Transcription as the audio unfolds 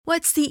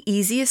What's the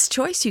easiest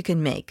choice you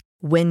can make?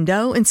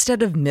 Window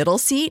instead of middle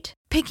seat?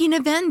 Picking a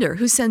vendor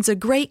who sends a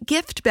great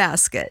gift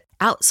basket?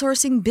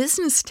 Outsourcing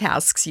business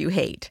tasks you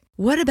hate?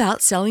 What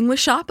about selling with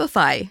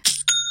Shopify?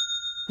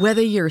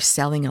 Whether you're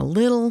selling a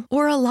little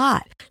or a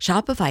lot,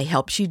 Shopify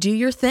helps you do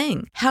your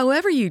thing,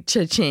 however you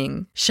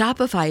cha-ching.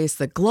 Shopify is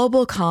the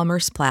global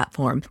commerce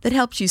platform that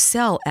helps you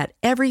sell at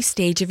every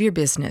stage of your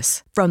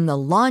business. From the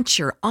launch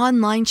your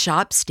online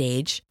shop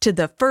stage to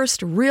the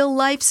first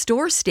real-life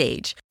store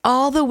stage,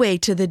 all the way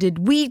to the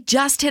did we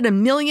just hit a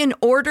million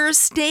orders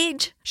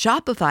stage.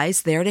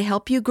 Shopify's there to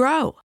help you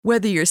grow.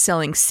 Whether you're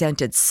selling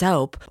scented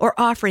soap or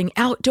offering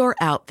outdoor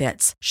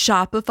outfits,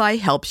 Shopify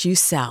helps you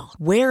sell.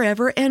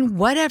 Wherever and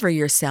whatever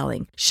you're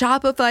selling,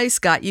 Shopify's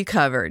got you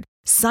covered.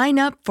 Sign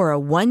up for a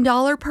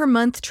 $1 per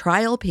month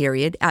trial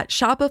period at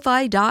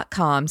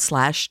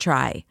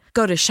shopify.com/try.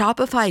 Go to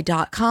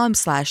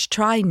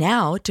shopify.com/try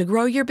now to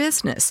grow your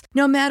business,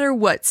 no matter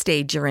what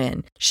stage you're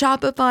in.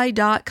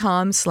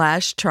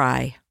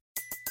 Shopify.com/try.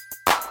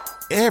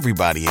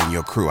 Everybody in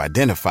your crew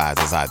identifies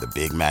as either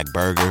Big Mac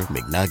Burger,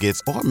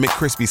 McNuggets, or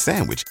McCrispy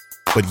Sandwich.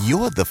 But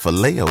you're the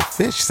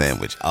Filet-O-Fish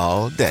Sandwich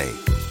all day.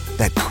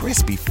 That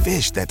crispy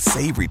fish, that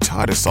savory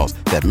tartar sauce,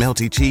 that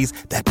melty cheese,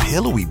 that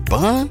pillowy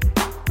bun.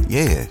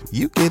 Yeah,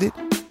 you get it.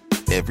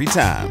 Every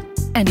time.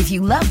 And if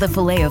you love the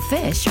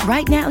Filet-O-Fish,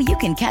 right now you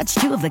can catch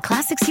two of the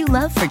classics you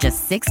love for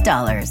just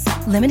 $6.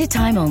 Limited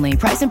time only.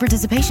 Price and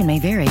participation may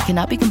vary.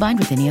 Cannot be combined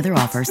with any other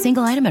offer.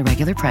 Single item at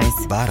regular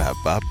price.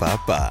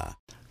 Ba-da-ba-ba-ba.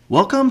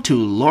 Welcome to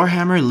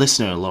Lorehammer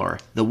Listener Lore,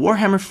 the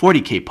Warhammer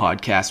 40k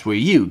podcast where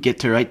you get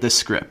to write the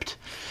script.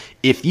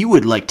 If you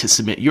would like to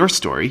submit your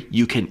story,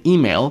 you can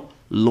email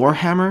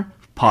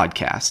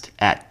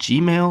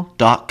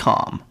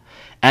lorehammerpodcast@gmail.com.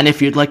 And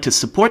if you'd like to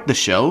support the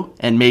show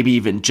and maybe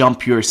even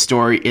jump your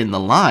story in the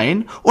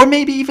line, or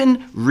maybe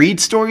even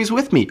read stories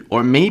with me,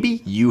 or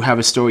maybe you have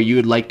a story you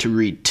would like to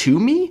read to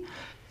me,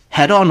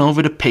 head on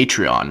over to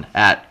Patreon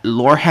at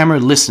Lorehammer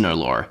Listener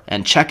Lore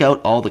and check out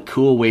all the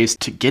cool ways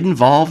to get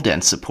involved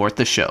and support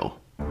the show.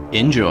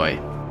 Enjoy.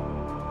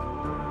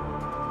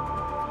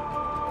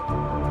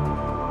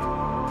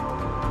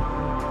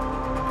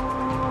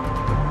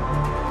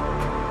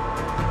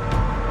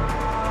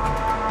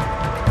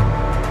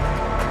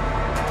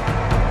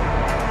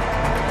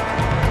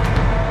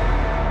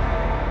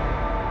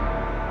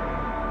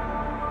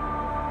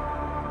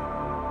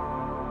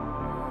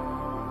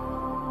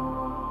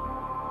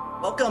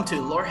 Welcome to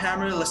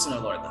Lorehammer Listener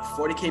Lore, the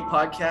 40k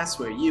podcast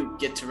where you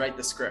get to write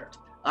the script.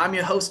 I'm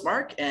your host,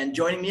 Mark, and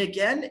joining me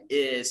again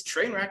is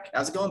Trainwreck.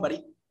 How's it going,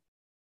 buddy?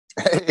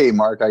 Hey,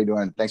 Mark. How you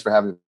doing? Thanks for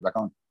having me back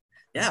on.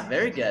 Yeah,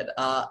 very good.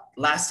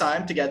 Last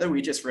time together,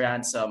 we just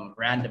ran some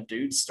random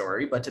dude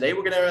story, but today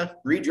we're going to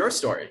read your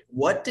story.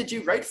 What did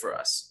you write for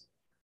us?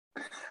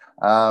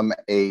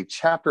 A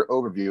chapter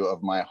overview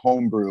of my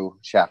homebrew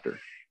chapter.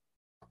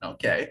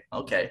 Okay.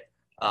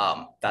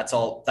 That's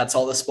all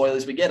the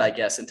spoilers we get, I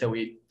guess, until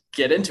we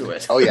get into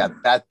it. Oh yeah,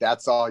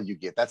 that's all you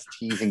get. That's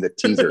teasing the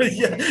teaser.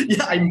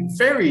 yeah, I'm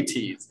very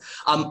teased.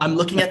 I'm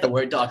looking at the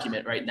Word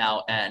document right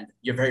now, and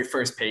your very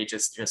first page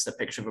is just a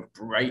picture of a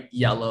bright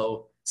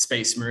yellow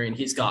Space Marine.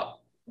 He's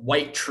got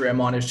white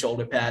trim on his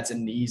shoulder pads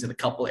and knees in a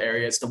couple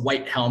areas. The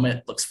white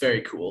helmet looks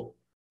very cool.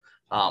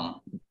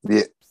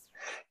 Yeah,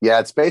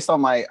 it's based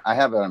on I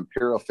have an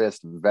Imperial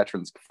Fist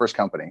veterans first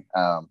company,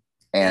 and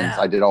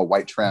I did all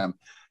white trim.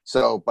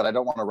 So, but I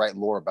don't want to write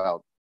lore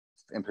about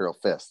Imperial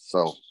Fist,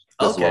 so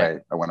that's why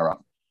I went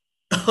around.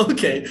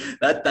 Okay,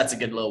 that's a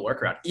good little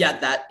workaround. Yeah,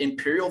 that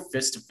Imperial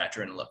Fist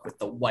veteran look with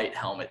the white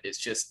helmet is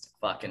just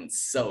fucking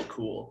so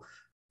cool.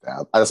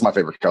 Yeah, that's my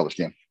favorite color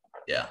scheme.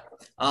 Yeah.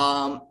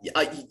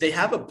 They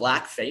have a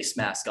black face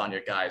mask on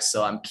your guys,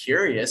 so I'm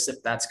curious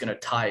if that's going to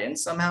tie in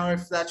somehow, or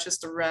if that's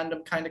just a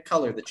random kind of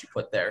color that you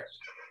put there.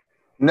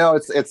 No,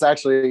 it's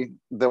actually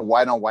the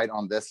white on white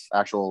on this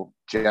actual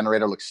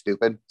generator looks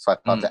stupid, so I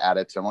thought to add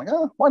it. So I'm like,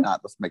 oh, why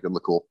not? Let's make it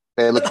look cool.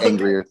 They look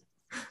angrier.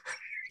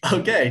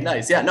 Okay,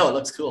 nice. Yeah, no, it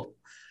looks cool.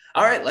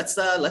 All right, let's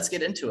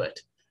get into it.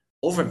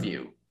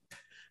 Overview.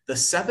 The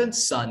Seven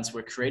Sons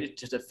were created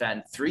to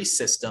defend three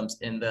systems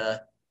in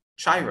the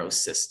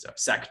Kairos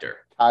sector.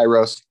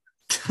 Kairos.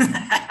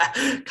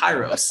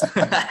 Kairos.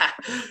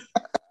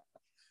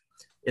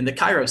 In the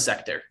Kairos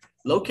sector,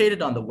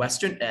 located on the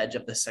western edge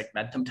of the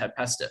Segmentum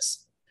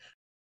Tempestus.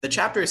 The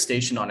chapter is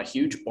stationed on a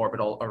huge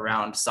orbital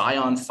around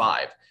Zion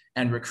 5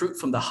 and recruit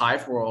from the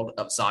hive world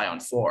of Zion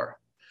 4.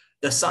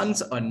 The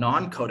Sons are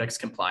non-codex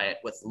compliant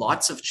with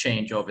lots of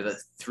change over the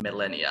 3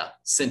 millennia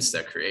since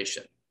their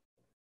creation.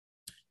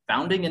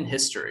 Founding and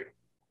history.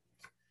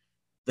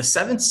 The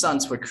Seven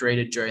Sons were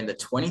created during the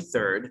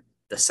 23rd,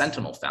 the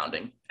Sentinel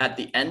founding, at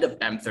the end of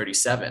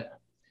M37.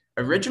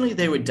 Originally,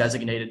 they were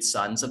designated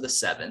Sons of the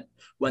Seven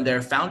when they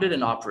were founded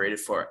and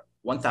operated for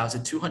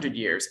 1,200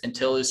 years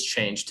until it was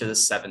changed to the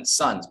Seven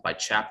Sons by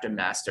Chapter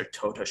Master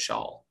Tota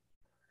Shal.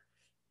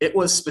 It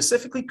was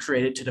specifically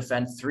created to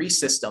defend three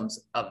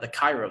systems of the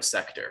Kairos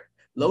sector,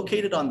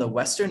 located on the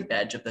western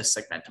edge of the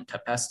Segmentum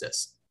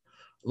Tempestus.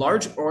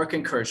 Large Auric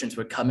incursions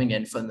were coming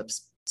in from the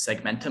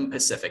Segmentum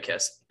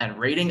Pacificus, and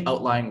raiding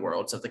outlying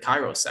worlds of the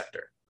Kairos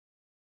sector.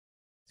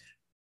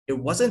 It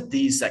wasn't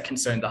these that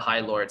concerned the High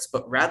Lords,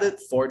 but rather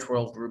Forge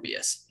World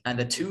Rubeus and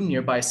the two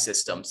nearby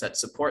systems that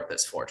support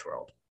this Forge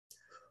World.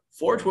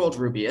 Forge World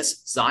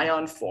Rubeus,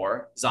 Zion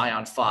 4,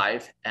 Zion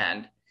 5,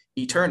 and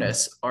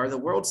Eternus are the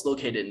worlds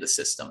located in the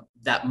system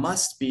that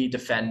must be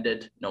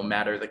defended no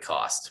matter the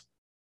cost.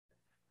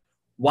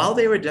 While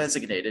they were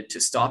designated to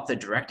stop the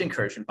direct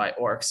incursion by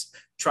orcs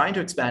trying to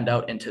expand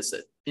out into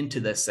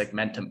the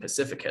Segmentum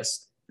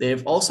Pacificus, they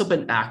have also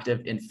been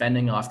active in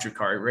fending off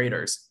Drukhari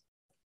raiders.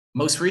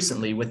 Most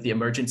recently, with the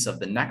emergence of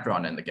the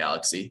Necron in the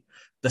galaxy,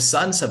 the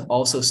Suns have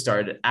also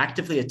started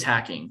actively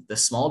attacking the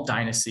small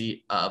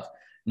dynasty of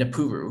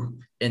Nippuru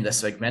in the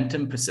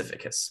Segmentum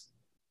Pacificus.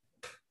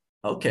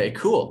 Okay,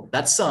 cool.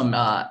 That's some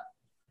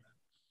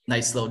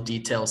nice little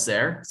details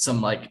there.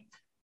 Some like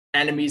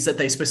enemies that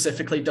they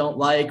specifically don't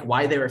like,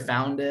 why they were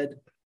founded.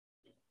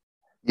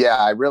 Yeah,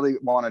 I really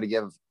wanted to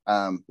give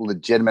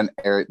legitimate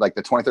area, like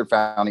the 23rd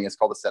founding is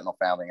called the Sentinel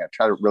founding. I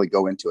try to really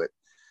go into it.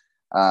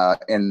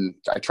 And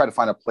I try to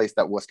find a place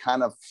that was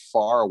kind of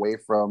far away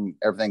from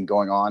everything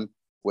going on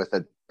with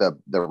the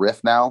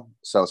rift now.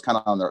 So it's kind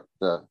of on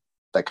the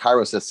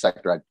Kairos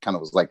sector. I kind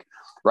of was like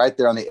right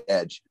there on the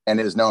edge, and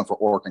it is known for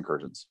orc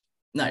incursions.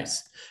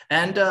 Nice.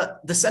 And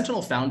the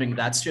Sentinel founding,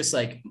 that's just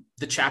like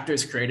the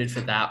chapters created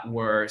for that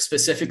were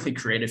specifically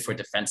created for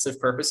defensive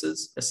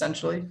purposes,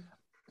 essentially.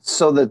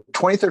 So the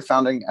 23rd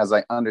founding, as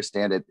I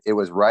understand it, it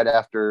was right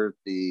after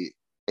the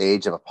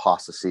Age of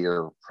Apostasy,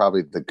 or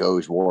probably the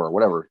Goge War, or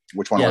whatever,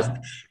 which one was.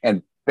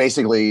 And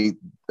basically,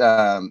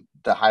 the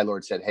High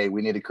Lord said, hey,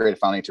 we need to create a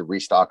founding to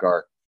restock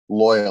our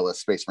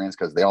loyalist Space Marines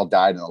because they all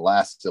died in the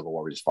last Civil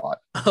War we just fought.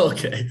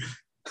 Okay.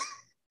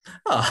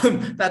 Oh,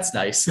 that's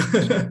nice.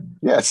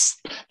 Yes.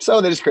 So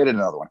they just created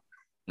another one.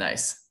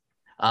 Nice.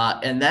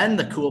 And then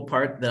the cool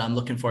part that I'm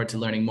looking forward to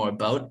learning more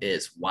about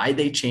is why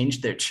they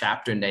changed their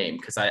chapter name.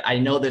 Because I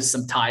know there's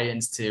some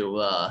tie-ins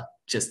to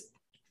just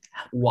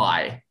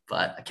why,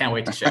 but I can't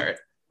wait to share it.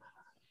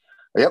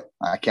 Yep,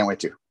 I can't wait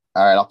to.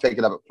 All right, I'll take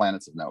it up at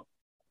Planets of Note.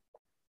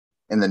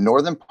 In the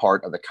northern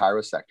part of the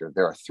Kairos sector,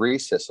 there are 3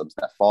 systems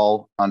that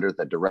fall under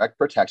the direct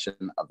protection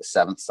of the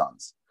Seventh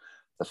Sons.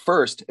 The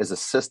first is a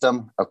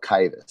system of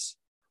Kaivis,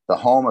 the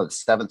home of the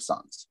Seventh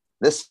Sons.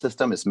 This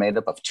system is made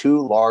up of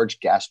 2 large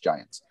gas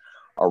giants.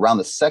 Around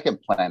the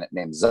second planet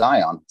named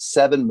Zion,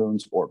 7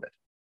 moons orbit.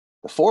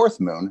 The 4th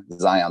moon,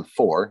 Zion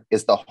 4,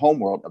 is the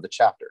homeworld of the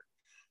chapter.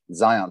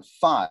 Zion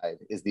 5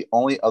 is the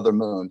only other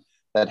moon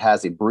that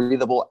has a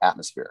breathable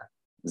atmosphere.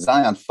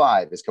 Zion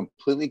 5 is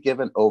completely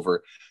given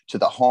over to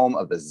the home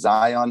of the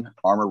Zion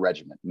Armor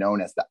Regiment, known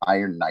as the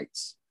Iron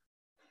Knights.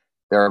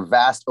 There are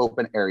vast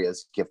open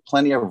areas, give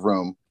plenty of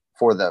room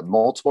for the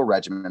multiple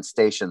regiments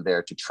stationed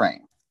there to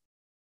train.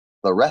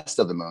 The rest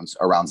of the moons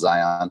around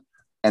Zion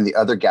and the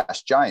other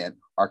gas giant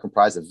are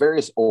comprised of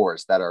various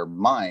ores that are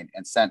mined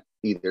and sent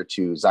either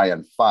to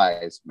Zion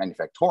 5's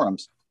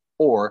manufactorums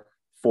or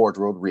Forge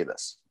World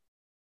Rebus.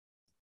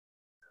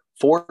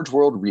 Forge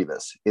World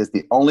Rebus is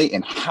the only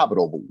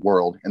inhabitable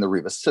world in the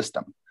Rebus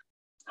system.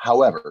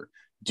 However,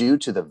 due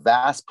to the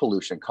vast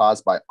pollution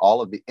caused by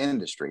all of the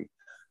industry,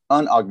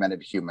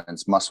 unaugmented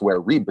humans must wear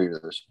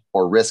rebreathers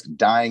or risk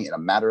dying in a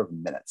matter of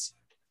minutes.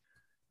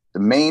 The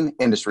main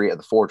industry of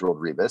the Forge World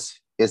Rebus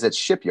is its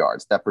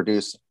shipyards that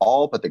produce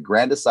all but the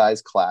grandest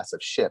class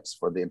of ships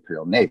for the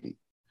Imperial Navy.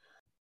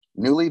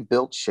 Newly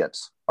built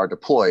ships are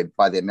deployed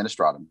by the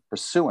Administratum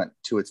pursuant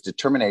to its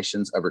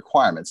determinations of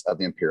requirements of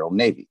the Imperial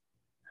Navy.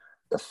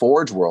 The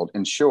Forge World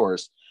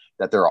ensures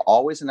that there are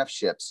always enough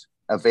ships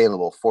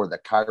available for the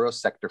Kairos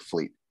sector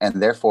fleet,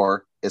 and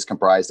therefore is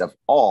comprised of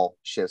all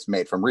ships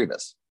made from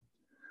Rebus.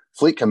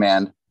 Fleet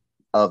command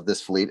of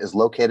this fleet is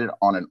located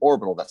on an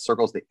orbital that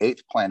circles the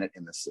 8th planet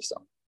in this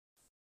system.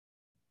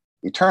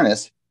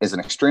 Eternus is an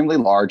extremely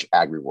large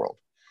agri-world.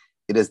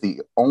 It is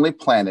the only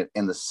planet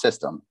in the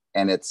system,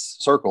 and it's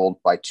circled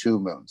by 2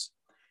 moons.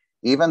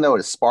 Even though it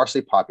is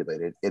sparsely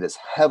populated, it is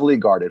heavily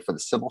guarded for the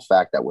simple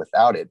fact that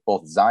without it,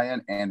 both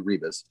Zion and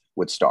Rebus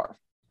would starve.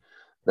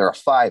 There are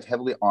 5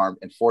 heavily armed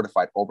and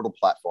fortified orbital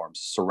platforms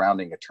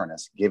surrounding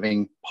Eternus,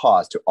 giving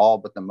pause to all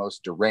but the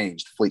most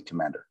deranged fleet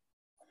commander.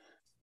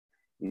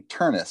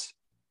 Eternus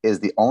is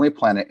the only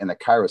planet in the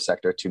Kairos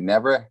sector to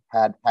never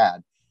had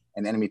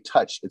an enemy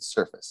touch its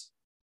surface.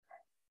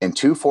 In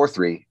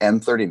 243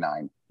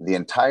 M39, the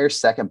entire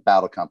 2nd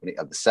Battle Company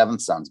of the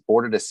Seventh Sons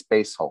boarded a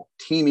space hull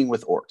teeming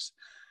with orcs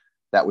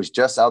that was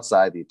just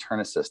outside the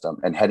Eternus system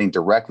and heading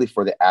directly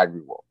for the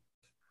agri-world.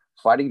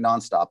 Fighting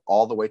nonstop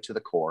all the way to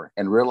the core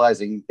and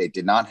realizing they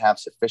did not have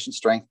sufficient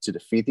strength to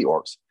defeat the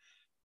orcs,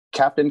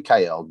 Captain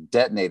Kael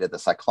detonated the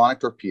cyclonic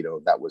torpedo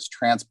that was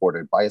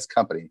transported by his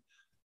company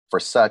for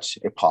such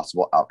a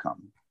possible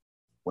outcome.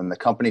 When the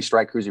company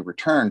strike cruiser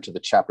returned to the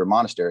chapter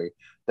monastery,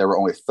 there were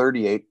only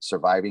 38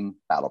 surviving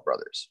battle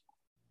brothers.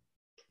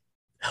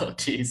 Oh,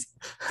 geez.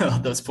 Oh,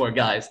 those poor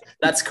guys.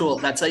 That's cool.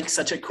 That's like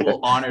such a cool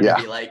honor to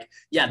be like,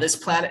 yeah, this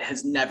planet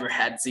has never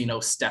had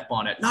Xenos step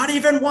on it. Not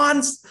even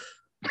once.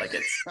 Like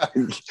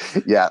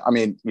it's Yeah, I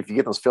mean, if you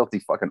get those filthy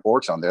fucking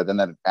orcs on there, then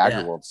that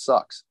Agri World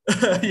sucks.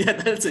 Yeah,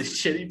 that's a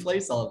shitty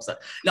place all of a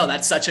sudden. No,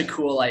 that's such a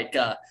cool like.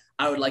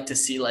 I would like to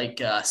see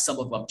like some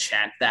of them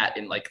chant that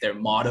in like their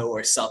motto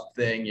or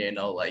something. You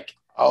know, like.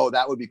 Oh,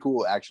 that would be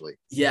cool, actually.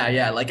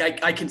 Yeah. Like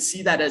I can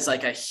see that as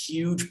like a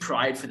huge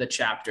pride for the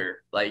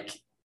chapter. Like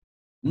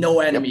no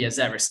enemy has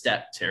ever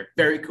stepped here.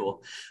 Very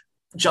cool.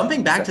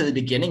 Jumping back to the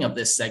beginning of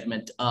this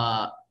segment,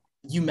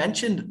 you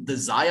mentioned the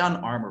Zion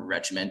Armor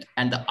Regiment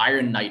and the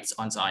Iron Knights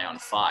on Zion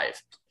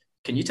 5.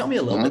 Can you tell me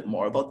a little bit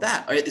more about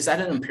that? Is that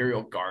an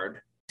Imperial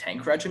Guard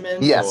tank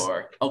regiment? Yes.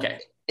 Okay.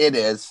 It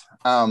is.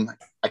 I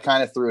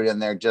kind of threw it in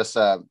there just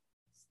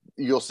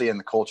you'll see in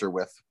the culture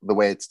with the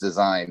way it's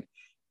designed.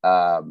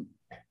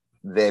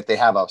 They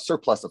have a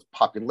surplus of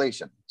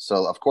population.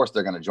 So, of course,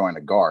 they're going to join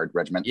a Guard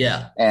regiment.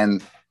 Yeah.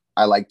 And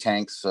I like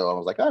tanks. So I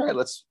was like, all right,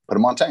 let's put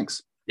them on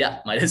tanks. Yeah,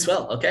 might as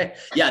well. Okay.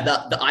 Yeah,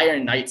 the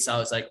Iron Knights, I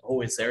was like,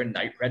 oh, is there a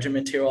knight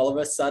regiment here all of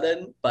a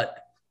sudden? But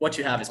what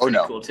you have is pretty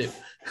cool too.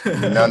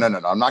 No.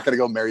 I'm not going to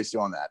go Mary Sue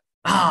on that.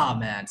 Ah,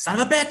 man, son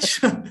of a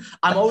bitch.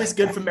 I'm always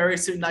good for Mary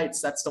Sue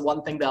Knights. That's the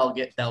one thing that'll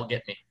get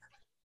me.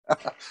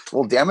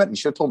 Well, damn it. You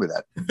should have told me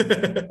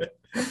that.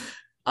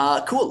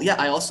 Cool. Yeah,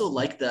 I also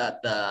like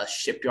the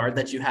shipyard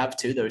that you have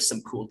too. There's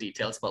some cool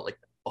details about like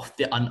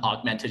the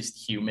unaugmented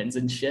humans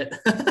and shit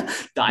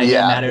dying in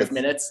a matter of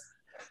minutes.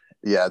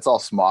 Yeah, it's all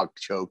smog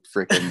choked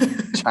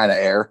freaking China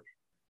air.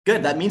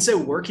 Good. That means they're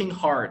working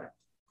hard.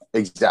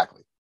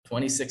 Exactly.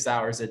 26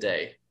 hours a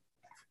day.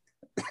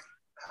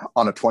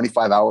 On a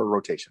 25-hour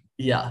rotation.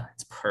 Yeah,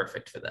 it's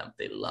perfect for them.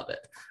 They love it.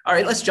 All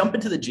right, let's jump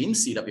into the gene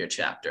seed of your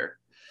chapter.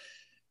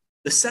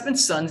 The Seventh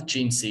Son's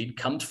gene seed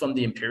comes from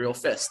the Imperial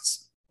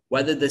Fists.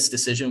 Whether this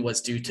decision was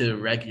due to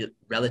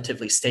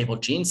relatively stable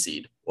gene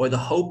seed or the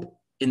hope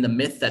in the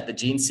myth that the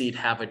gene seed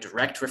have a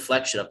direct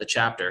reflection of the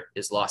chapter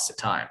is lost to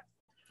time.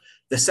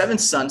 The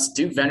Seventh Sons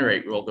do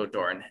venerate Rolgo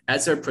Doran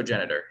as their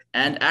progenitor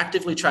and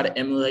actively try to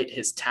emulate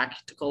his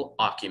tactical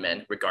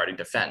acumen regarding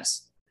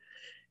defense.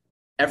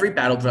 Every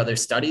Battle Brother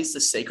studies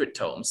the sacred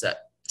tomes that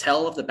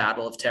tell of the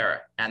Battle of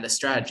Terra and the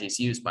strategies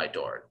used by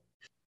Doran.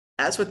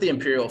 As with the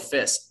Imperial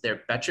Fist,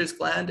 their Becher's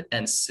gland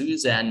and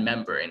Suzanne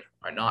membrane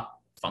are not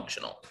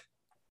functional.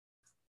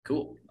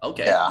 Cool.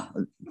 Okay. Yeah,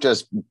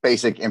 just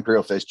basic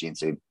Imperial Fist gene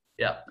seed.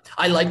 Yeah.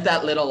 I like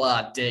that little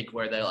dig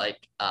where they're like,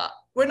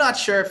 we're not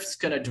sure if it's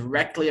going to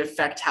directly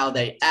affect how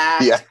they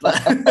act. Yeah,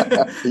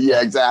 but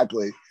yeah,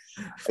 exactly.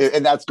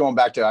 And that's going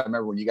back to, I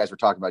remember when you guys were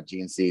talking about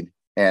gene seed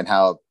and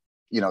how,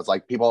 you know, it's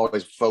like people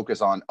always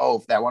focus on, oh,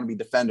 if they want to be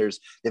defenders,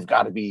 they've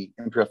got to be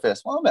Imperial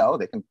Fist. Well, no,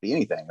 they can be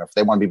anything. Or if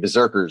they want to be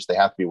berserkers, they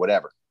have to be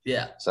whatever.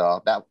 Yeah.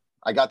 So that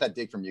I got that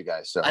dig from you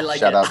guys. So I like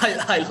shout it.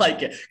 out. I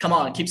like it. Come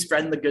on, keep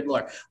spreading the good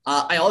lore.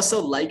 I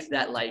also like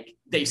that, like,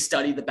 they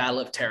study the Battle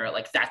of Terra.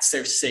 Like, that's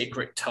their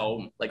sacred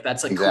tome. Like,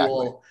 that's a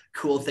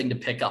cool thing to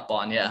pick up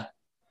on. Yeah.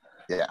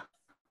 Yeah.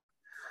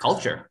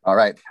 Culture. All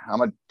right. I'm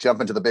going to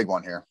jump into the big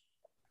one here.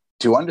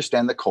 To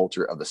understand the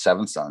culture of the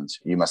Seven Sons,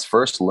 you must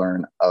first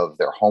learn of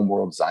their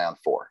homeworld Zion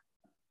 4.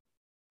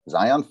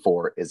 Zion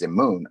 4 is a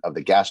moon of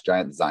the gas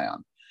giant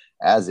Zion,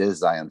 as is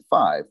Zion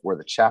 5, where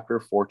the chapter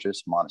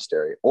fortress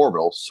monastery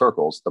orbital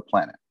circles the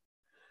planet.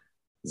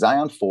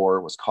 Zion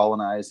 4 was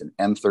colonized in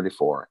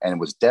M34 and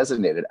was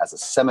designated as a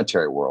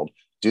cemetery world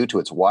due to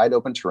its wide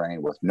open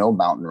terrain with no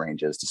mountain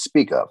ranges to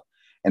speak of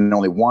and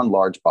only one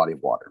large body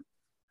of water.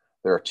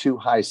 There are 2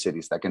 high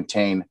cities that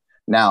contain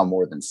now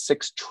more than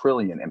 6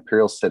 trillion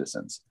imperial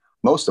citizens,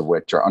 most of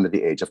which are under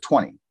the age of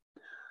 20.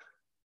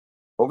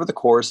 Over the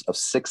course of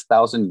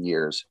 6,000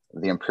 years,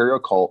 the imperial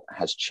cult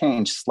has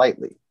changed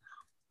slightly,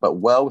 but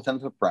well within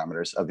the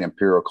parameters of the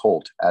imperial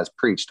cult as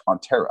preached on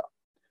Terra.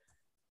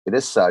 It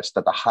is such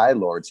that the High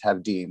Lords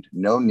have deemed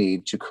no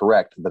need to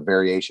correct the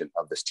variation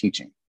of this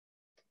teaching.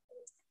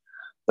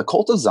 The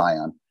cult of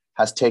Zion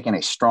has taken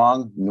a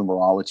strong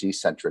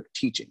numerology-centric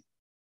teaching,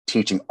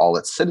 teaching all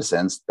its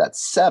citizens that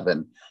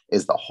 7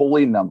 is the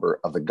holy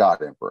number of the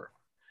God Emperor.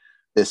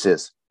 This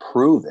is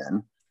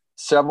proven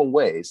several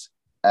ways,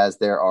 as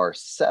there are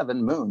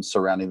 7 moons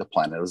surrounding the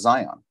planet of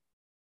Zion.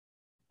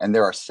 And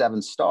there are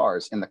 7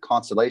 stars in the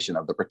constellation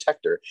of the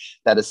Protector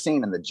that is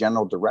seen in the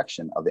general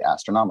direction of the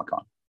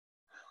Astronomicon.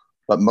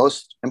 But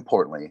most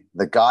importantly,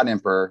 the God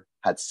Emperor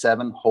had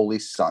 7 holy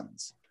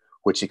sons,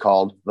 which he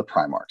called the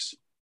Primarchs.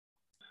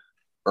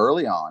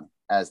 Early on,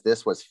 as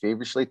this was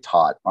feverishly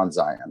taught on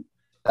Zion,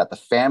 that the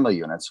family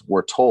units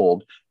were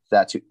told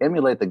that to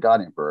emulate the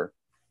God Emperor,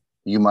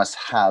 you must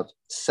have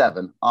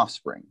 7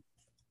 offspring.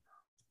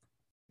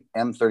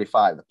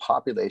 M35, the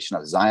population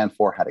of Zion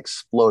 4 had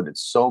exploded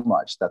so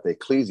much that the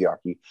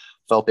ecclesiarchy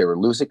felt they were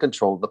losing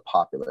control of the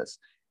populace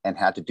and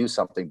had to do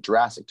something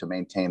drastic to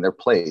maintain their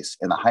place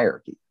in the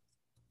hierarchy.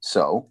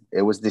 So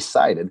it was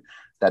decided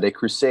that a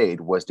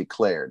crusade was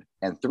declared,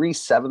 and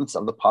 3/7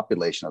 of the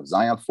population of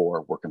Zion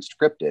 4 were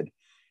conscripted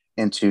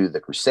into the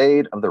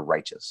Crusade of the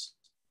Righteous.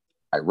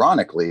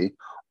 Ironically,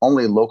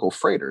 only local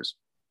freighters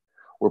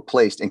were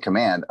placed in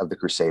command of the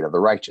Crusade of the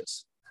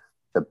Righteous.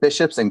 The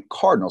bishops and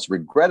cardinals,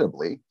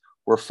 regrettably,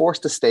 were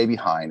forced to stay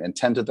behind and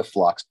tend to the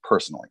flocks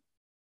personally.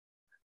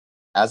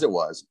 As it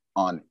was,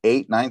 on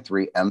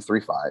 893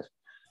 M35,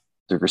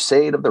 the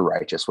Crusade of the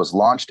Righteous was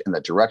launched in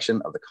the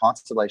direction of the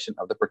constellation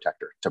of the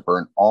Protector to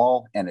burn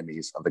all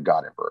enemies of the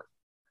God Emperor.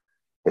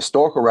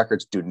 Historical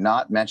records do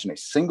not mention a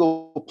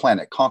single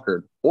planet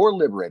conquered or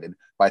liberated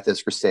by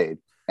this crusade,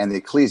 and the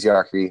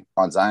ecclesiarchy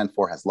on Zion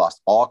 4 has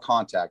lost all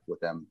contact with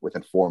them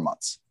within 4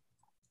 months.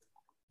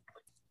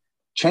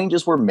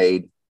 Changes were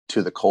made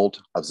to the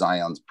cult of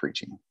Zion's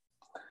preaching.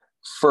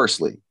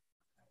 Firstly,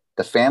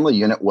 the family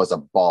unit was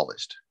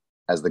abolished,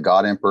 as the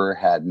God Emperor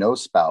had no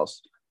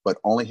spouse, but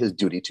only his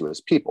duty to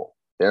his people.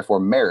 Therefore,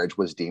 marriage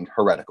was deemed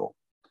heretical.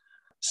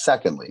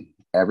 Secondly,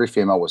 every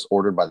female was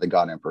ordered by the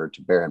God Emperor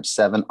to bear him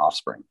 7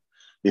 offspring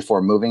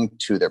before moving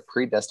to their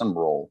predestined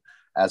role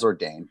as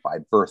ordained by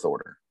birth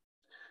order.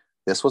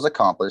 This was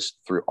accomplished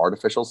through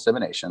artificial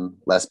insemination,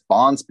 lest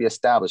bonds be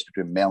established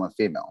between male and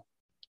female.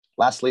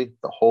 Lastly,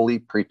 the holy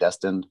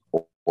predestined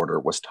order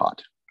was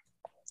taught.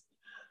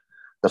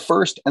 The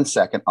first and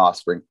second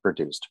offspring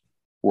produced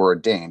were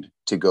ordained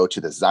to go to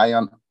the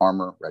Zion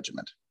Armor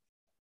Regiment.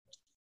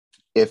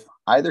 If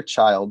either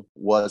child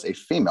was a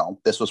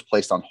female, this was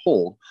placed on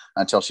hold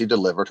until she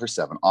delivered her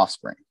 7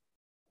 offspring.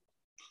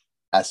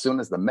 As soon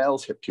as the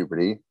males hit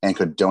puberty and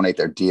could donate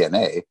their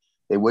DNA,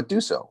 they would do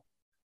so,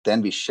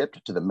 then be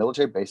shipped to the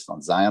military base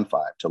on Zion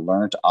 5 to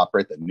learn to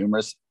operate the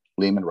numerous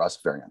Leman Russ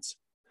variants.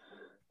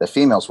 The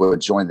females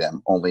would join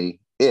them only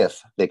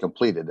if they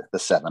completed the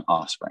 7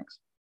 offsprings.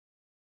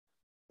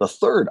 The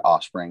third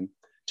offspring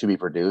to be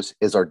produced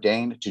is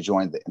ordained to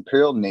join the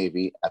Imperial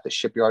Navy at the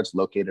shipyards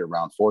located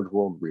around Forge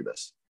World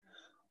Rebus,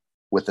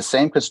 with the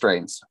same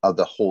constraints of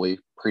the holy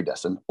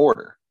predestined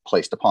order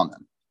placed upon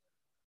them.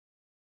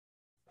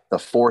 The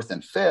fourth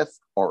and fifth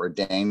are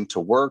ordained to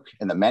work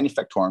in the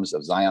manufactorums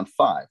of Zion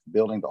 5,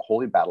 building the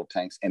holy battle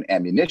tanks and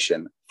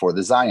ammunition for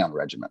the Zion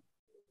Regiment.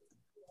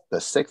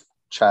 The sixth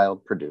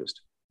child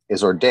produced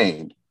is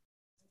ordained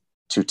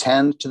to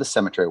tend to the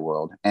cemetery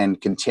world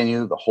and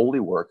continue the holy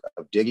work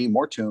of digging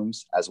more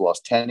tombs, as well as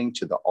tending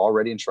to the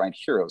already enshrined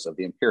heroes of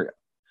the Imperium,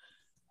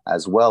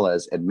 as well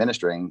as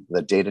administering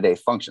the day-to-day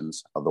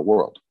functions of the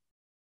world.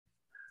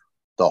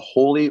 The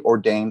holy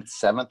ordained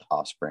 7th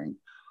offspring,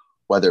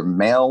 whether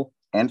male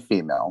and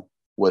female,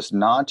 was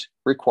not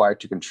required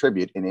to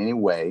contribute in any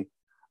way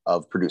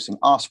of producing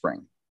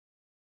offspring.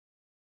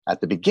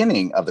 At the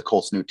beginning of the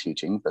cult's new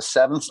teaching, the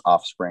 7th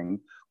offspring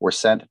were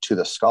sent to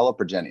the Scala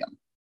Progenium.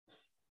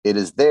 It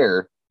is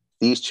there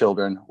these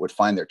children would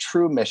find their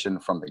true mission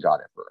from the God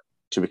Emperor,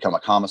 to become a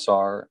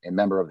commissar, a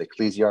member of the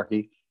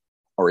ecclesiarchy,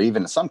 or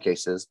even in some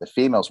cases, the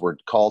females were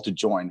called to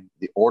join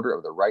the Order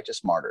of the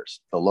Righteous Martyrs,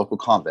 the local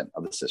convent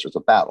of the Sisters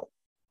of Battle.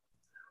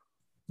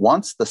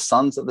 Once the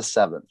sons of the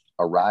 7th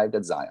arrived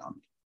at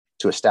Zion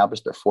to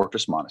establish their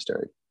fortress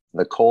monastery,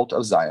 the cult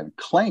of Zion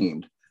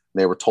claimed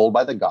they were told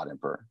by the God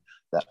Emperor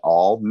that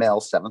all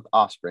male 7th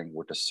offspring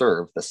were to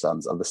serve the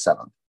sons of the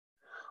 7th.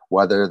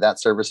 Whether that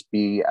service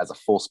be as a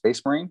full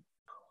space marine,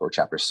 or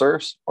chapter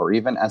serfs, or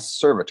even as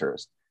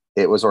servitors,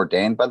 it was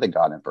ordained by the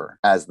God Emperor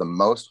as the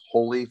most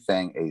holy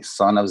thing a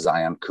son of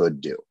Zion could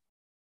do.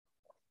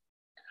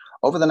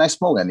 Over the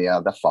next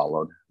millennia that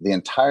followed, the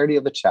entirety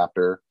of the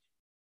chapter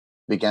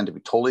began to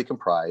be totally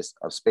comprised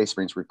of space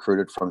marines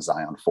recruited from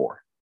Zion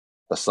 4.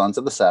 The sons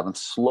of the 7th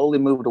slowly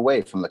moved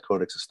away from the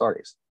Codex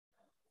Astartes.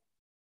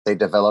 They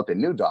developed a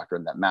new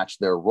doctrine that matched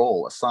their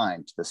role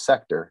assigned to the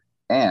sector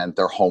and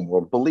their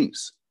homeworld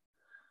beliefs.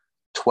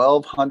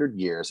 1,200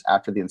 years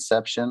after the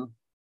inception,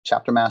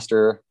 Chapter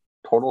Master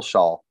Tortal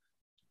Shaw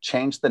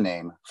changed the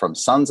name from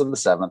Sons of the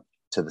 7th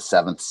to the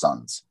 7th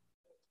Sons.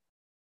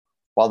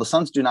 While the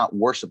sons do not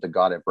worship the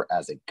God Emperor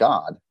as a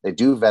god, they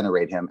do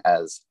venerate him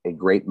as a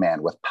great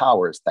man with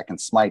powers that can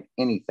smite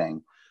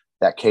anything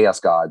that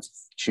chaos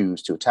gods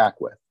choose to attack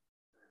with.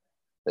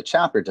 The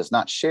chapter does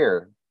not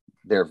share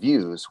their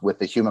views with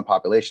the human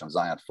population of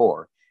Zion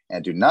 4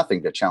 and do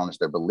nothing to challenge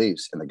their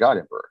beliefs in the God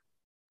Emperor.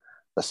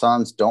 The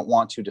sons don't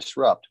want to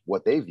disrupt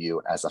what they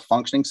view as a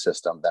functioning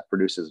system that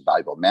produces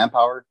valuable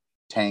manpower,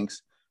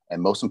 tanks,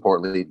 and most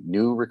importantly,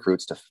 new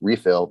recruits to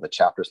refill the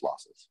chapter's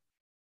losses.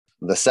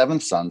 The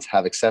 7th Sons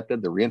have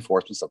accepted the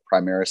reinforcements of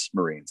Primaris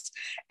Marines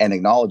and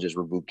acknowledges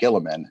Rabu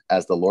Gilliman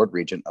as the Lord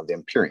Regent of the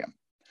Imperium.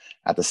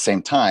 At the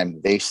same time,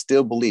 they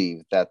still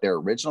believe that their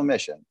original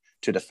mission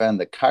to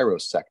defend the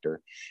Kairos sector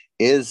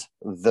is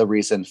the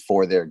reason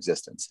for their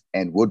existence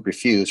and would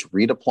refuse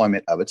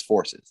redeployment of its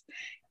forces,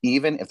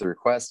 even if the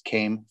request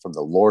came from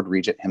the Lord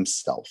Regent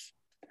himself.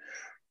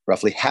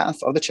 Roughly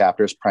half of the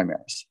chapter is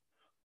Primaris,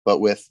 but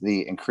with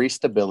the increased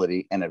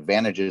stability and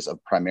advantages of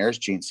Primaris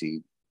gene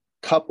seed,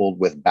 coupled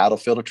with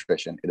battlefield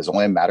attrition, it is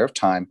only a matter of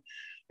time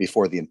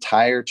before the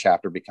entire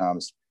chapter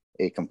becomes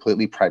a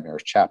completely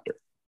Primaris chapter.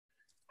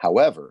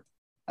 However,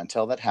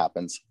 until that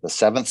happens, the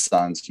 7th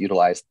Sons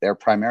utilize their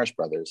Primaris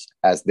brothers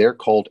as their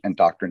cult and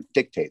doctrine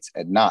dictates,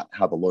 and not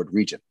how the Lord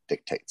Regent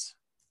dictates.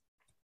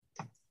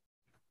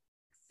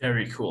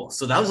 Very cool.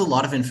 So that was a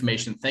lot of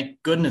information.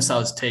 Thank goodness I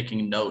was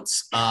taking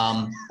notes.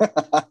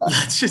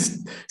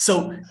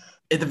 So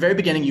at the very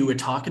beginning, you were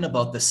talking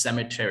about the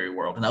cemetery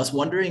world, and I was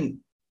wondering,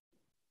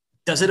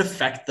 does it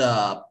affect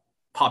the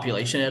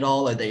population at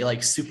all? Are they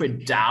like super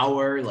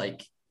dour?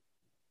 Like,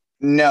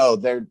 No,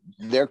 they're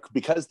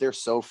because they're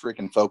so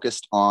freaking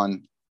focused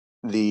on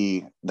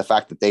the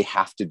fact that they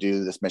have to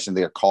do this mission.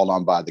 They are called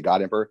on by the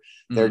God Emperor.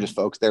 They're just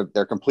folks.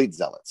 They're complete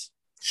zealots.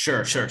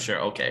 Sure.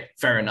 Okay,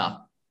 fair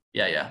enough.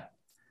 Yeah.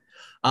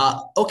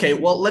 Okay,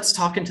 well, let's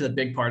talk into the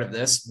big part of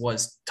this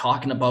was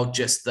talking about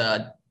just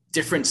the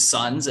different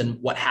sons and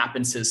what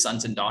happens to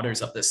sons and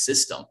daughters of this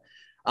system.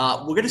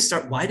 We're going to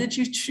start. Why did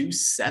you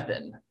choose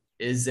 7?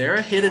 Is there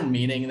a hidden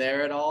meaning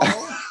there at all?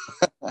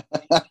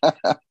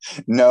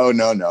 No.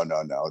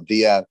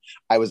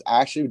 I was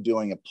actually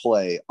doing a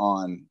play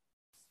on,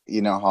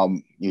 you know, how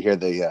you hear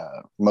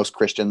the most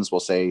Christians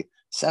will say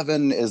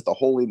 7 is the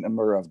holy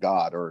number of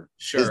God, or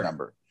his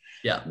number.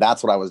 Yeah.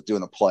 That's what I was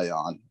doing a play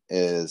on.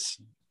 Is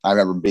I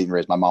remember being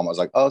raised. My mom was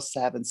like, "Oh,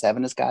 7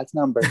 is God's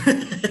number."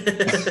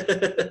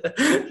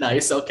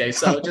 Nice. Okay.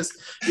 So just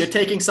you're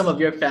taking some of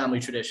your family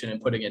tradition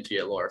and putting it into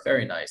your lore.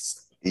 Very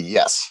nice.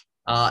 Yes.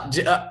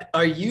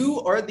 Are you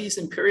or these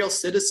Imperial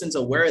citizens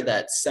aware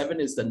that 7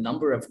 is the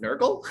number of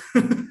Nurgle?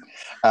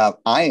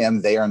 I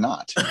am. They are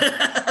not.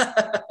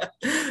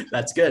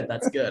 That's good.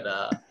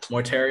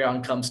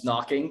 Mortarion comes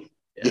knocking.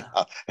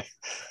 Yeah.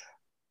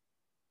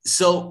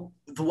 So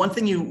the one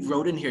thing you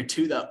wrote in here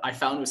too that I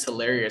found was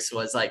hilarious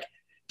was like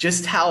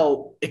just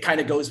how it kind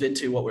of goes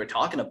into what we're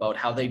talking about,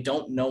 how they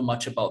don't know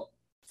much about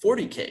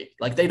 40K.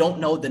 Like they don't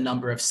know the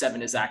number of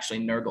 7 is actually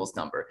Nurgle's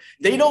number.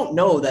 They don't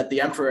know that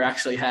the Emperor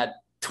actually had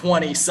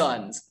 20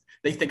 sons.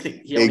 They think that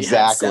he only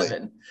had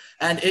 7.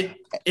 And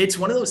it's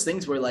one of those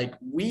things where like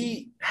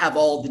we have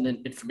all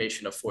the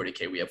information of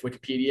 40K. We have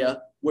Wikipedia,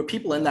 where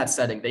people in that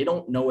setting, they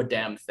don't know a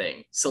damn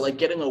thing. So like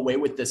getting away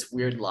with this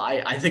weird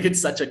lie, I think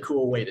it's such a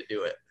cool way to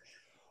do it.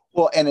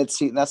 Well, and that's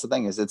the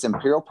thing is it's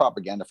Imperial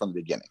propaganda from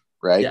the beginning,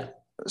 right? Yeah.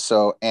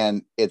 So,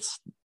 and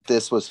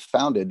this was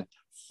founded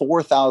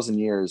 4,000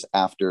 years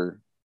after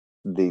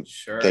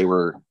they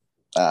were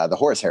the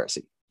Horus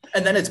Heresy.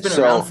 And then it's been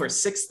around for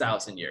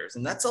 6,000 years.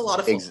 And that's a lot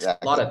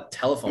of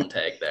telephone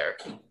tag there.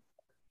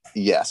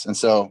 Yes. And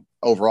so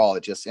overall,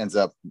 it just ends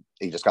up,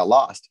 it just got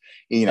lost.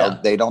 You know,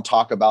 they don't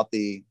talk about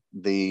the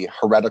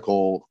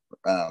heretical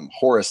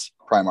Horus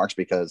Primarchs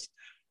because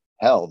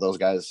hell, those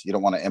guys, you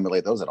don't want to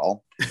emulate those at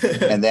all.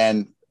 And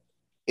then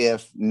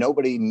if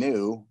nobody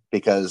knew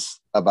because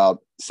about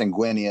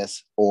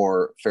Sanguinius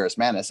or Ferrus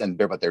Manus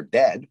but they're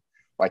dead,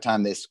 by the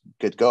time this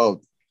could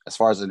go, as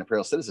far as an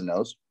Imperial citizen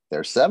knows,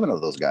 there's 7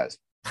 of those guys.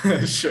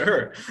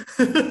 Sure.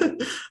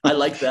 I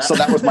like that. So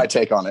that was my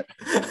take on it.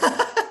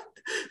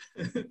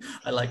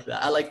 I like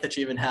that. I like that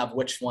you even have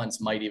which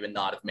ones might even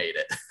not have made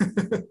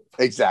it.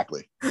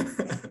 Exactly.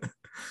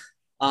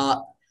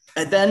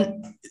 And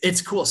then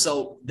it's cool.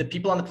 So the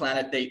people on the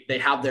planet, they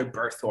have their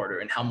birth order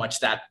and how much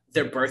that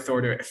their birth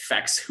order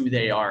affects who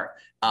they are.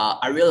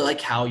 I really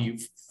like how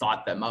you've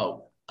thought them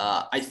out.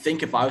 I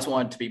think if I was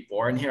wanted to be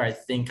born here, I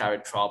think I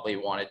would probably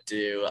want to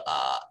do,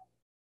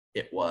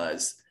 it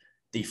was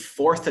the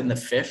 4th and the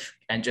 5th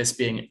and just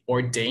being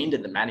ordained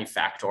in the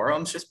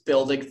manufactorums, just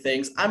building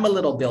things. I'm a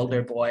little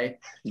builder boy,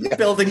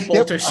 building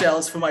bolter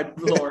shells for my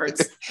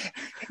lords.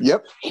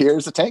 Yep.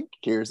 Here's a tank.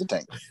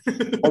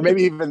 Or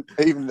maybe even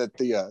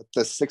the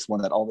 6th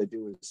one that all they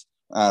do is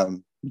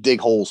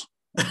dig holes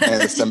in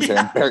the cemetery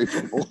and bury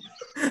people.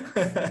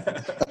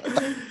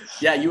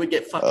 Yeah, you would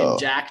get fucking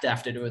jacked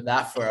after doing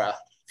that for a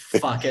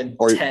fucking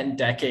 10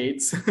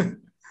 decades.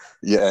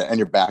 Yeah, and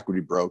your back would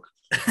be broke.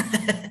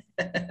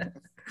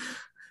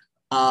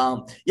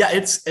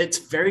 It's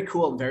very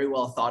cool and very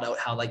well thought out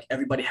how like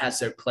everybody has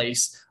their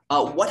place.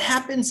 What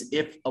happens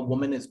if a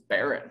woman is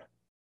barren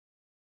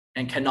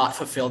and cannot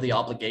fulfill the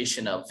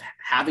obligation of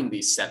having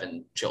these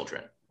 7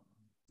 children?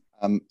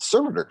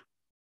 Servitor.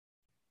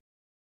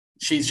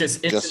 She's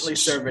just instantly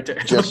servitor.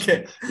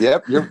 Okay.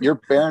 Yep.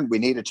 You're barren. We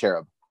need a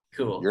cherub.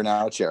 Cool. You're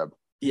now a cherub.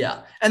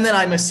 Yeah. And then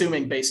I'm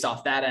assuming based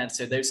off that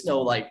answer, there's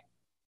no like,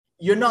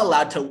 you're not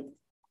allowed to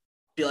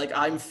be like,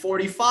 I'm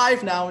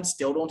 45 now and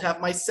still don't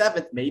have my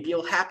 7th. Maybe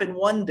it'll happen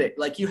one day.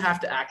 Like you have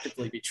to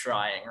actively be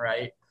trying,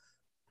 right?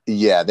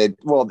 Yeah.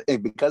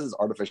 Because it's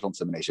artificial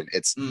insemination,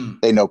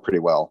 they know pretty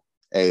well.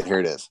 Hey, here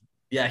it is.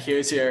 Yeah.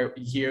 Here's your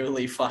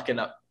yearly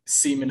fucking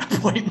semen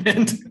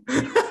appointment.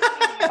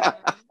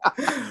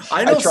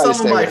 I know some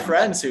of my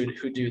friends who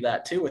do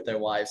that too with their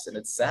wives, and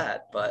it's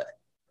sad, but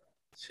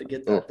should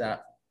get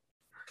that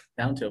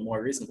down to a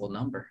more reasonable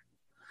number.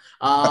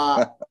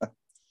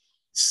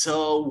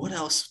 So what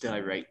else did I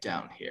write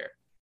down here?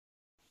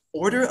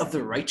 Order of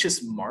the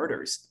Righteous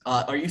Martyrs.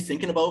 Are you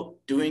thinking about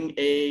doing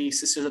a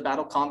Sisters of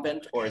Battle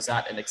convent, or is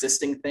that an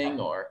existing thing?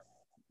 Or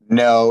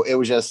no, it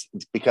was just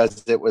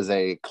because it was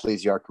a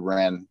ecclesiarch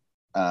ran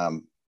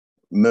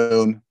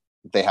moon.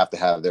 They have to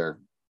have their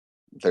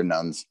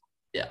nuns.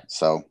 Yeah.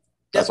 So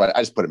that's why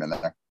I just put them in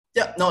there.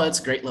 Yeah. No, it's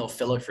a great little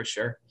filler for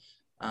sure.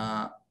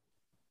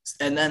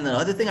 And then the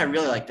other thing I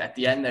really liked at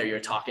the end there, you're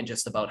talking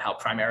just about how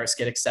Primaris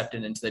get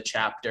accepted into the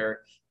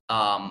chapter.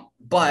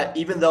 But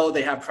even though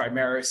they have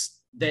Primaris,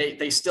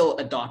 they still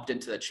adopt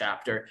into the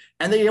chapter,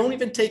 and they don't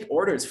even take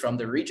orders from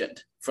the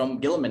regent,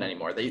 from Guilliman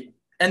anymore.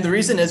 And the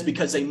reason is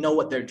because they know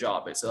what their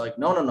job is. They're like,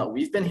 no,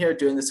 we've been here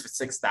doing this for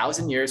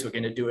 6,000 years. We're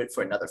going to do it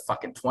for another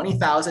fucking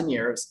 20,000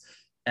 years.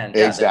 And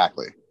yeah,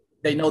 exactly,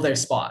 they know their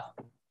spot.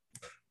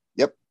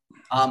 Yep.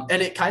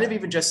 And it kind of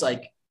even just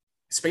like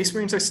Space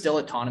Marines are still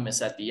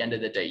autonomous at the end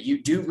of the day.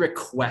 You do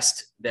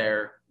request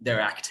their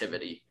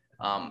activity.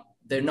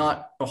 They're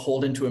not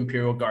beholden to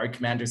Imperial Guard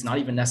commanders, not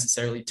even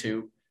necessarily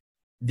to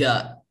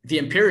the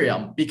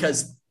Imperium,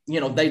 because, you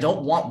know, they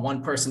don't want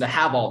one person to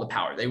have all the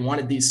power. They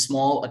wanted these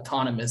small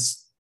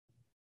autonomous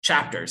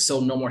chapters,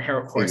 so no more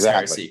Horus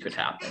Heresy could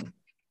happen.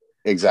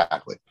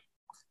 Exactly.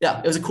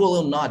 Yeah, it was a cool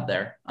little nod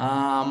there.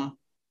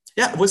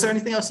 Yeah, was there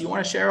anything else you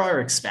want to share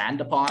or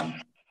expand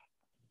upon?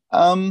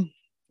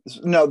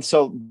 No,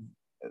 so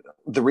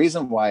the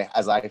reason why,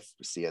 as I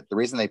see it, the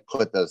reason they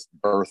put this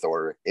birth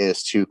order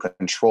is to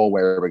control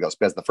wherever it goes.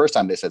 Because the first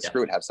time they said,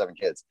 screw it, have 7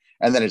 kids.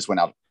 And then it just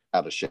went out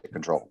of shit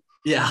control.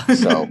 Yeah.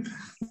 So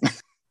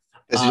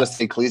this is just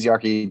the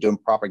ecclesiarchy doing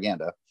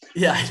propaganda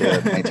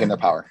to maintain their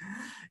power.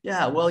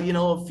 Yeah, well, you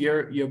know, if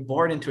you're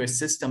born into a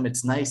system,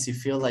 it's nice. You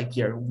feel like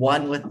you're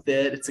one with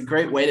it. It's a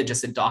great way to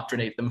just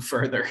indoctrinate them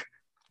further.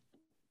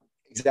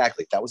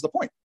 Exactly. That was the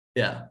point.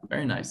 Yeah,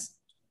 very nice.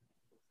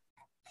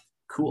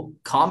 Cool.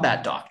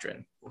 Combat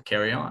doctrine. We'll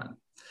carry on.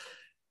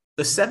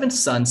 The Seventh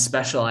Sons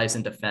specialize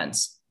in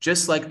defense,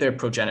 just like their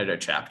progenitor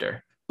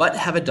chapter, but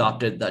have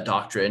adopted the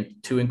doctrine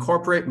to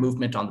incorporate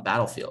movement on the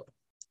battlefield.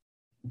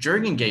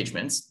 During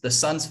engagements, the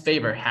Sons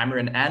favor hammer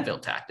and anvil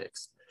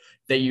tactics.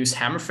 They use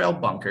Hammerfell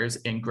bunkers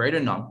in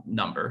greater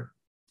number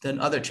than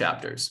other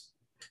chapters.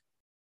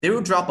 They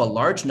will drop a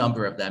large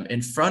number of them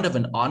in front of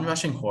an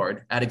onrushing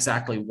horde at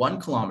exactly 1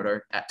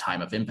 kilometer at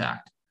time of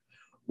impact,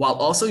 while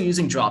also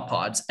using drop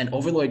pods and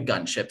overlord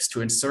gunships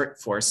to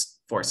insert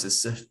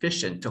forces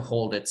sufficient to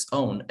hold its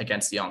own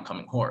against the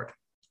oncoming horde.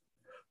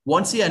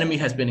 Once the enemy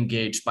has been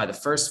engaged by the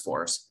first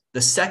force,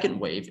 the second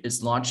wave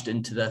is launched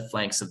into the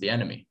flanks of the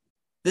enemy.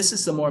 This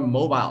is the more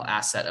mobile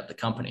asset of the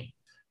company.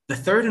 The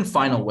third and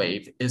final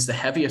wave is the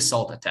heavy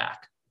assault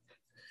attack.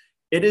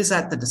 It is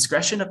at the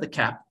discretion of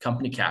the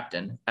company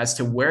captain as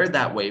to where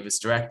that wave is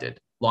directed,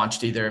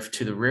 launched either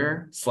to the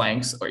rear,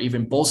 flanks, or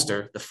even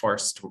bolster the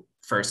first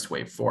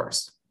wave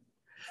force.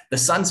 The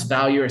Sons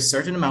value a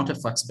certain amount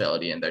of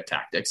flexibility in their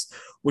tactics,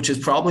 which is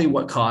probably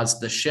what caused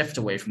the shift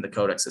away from the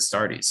Codex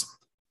Astartes.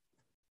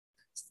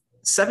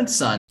 Seventh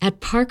Son.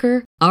 At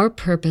Parker, our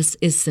purpose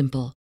is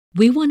simple.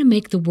 We want to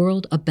make the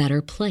world a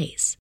better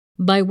place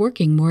by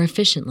working more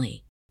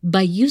efficiently,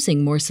 by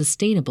using more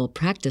sustainable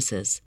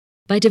practices,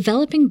 by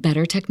developing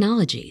better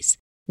technologies.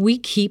 We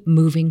keep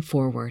moving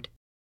forward.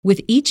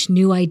 With each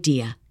new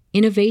idea,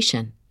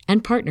 innovation,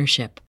 and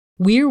partnership,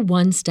 we're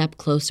one step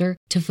closer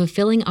to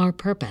fulfilling our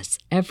purpose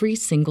every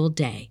single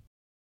day.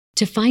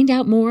 To find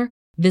out more,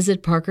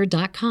 visit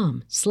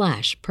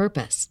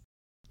parker.com/purpose.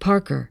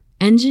 Parker,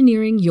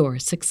 engineering your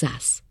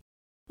success.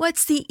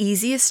 What's the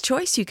easiest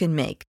choice you can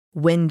make?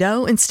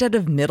 Window instead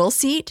of middle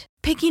seat?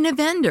 Picking a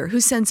vendor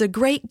who sends a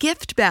great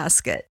gift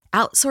basket?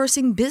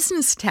 Outsourcing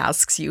business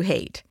tasks you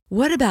hate?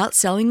 What about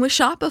selling with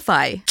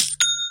Shopify?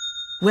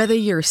 Whether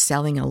you're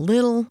selling a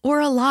little or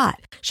a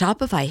lot,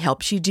 Shopify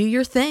helps you do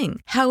your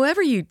thing,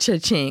 however you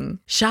cha-ching.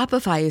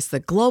 Shopify is the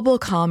global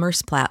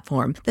commerce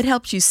platform that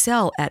helps you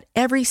sell at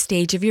every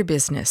stage of your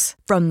business.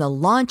 From the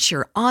launch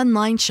your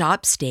online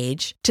shop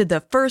stage to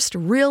the first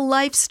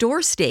real-life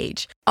store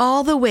stage,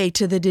 all the way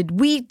to the did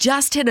we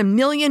just hit 1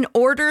 million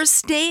orders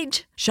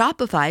stage.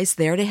 Shopify's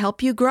there to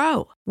help you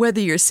grow.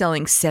 Whether you're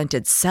selling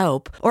scented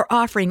soap or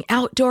offering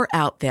outdoor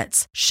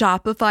outfits,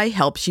 Shopify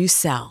helps you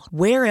sell.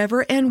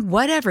 Wherever and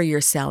whatever you're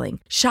selling,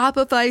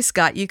 Shopify's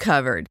got you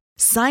covered.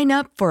 Sign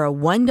up for a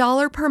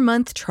 $1 per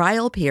month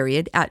trial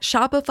period at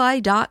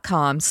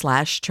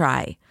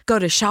shopify.com/try. Go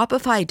to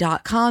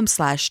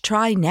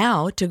shopify.com/try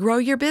now to grow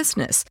your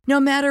business, no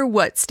matter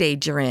what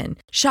stage you're in.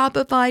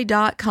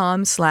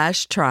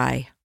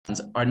 Shopify.com/try.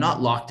 Are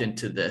not locked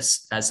into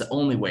this as the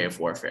only way of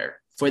warfare,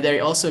 for they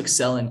also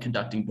excel in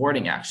conducting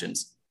boarding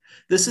actions.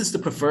 This is the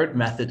preferred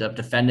method of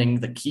defending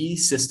the key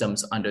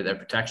systems under their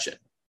protection.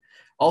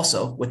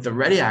 Also, with the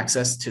ready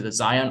access to the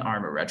Zion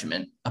Armor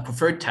Regiment, a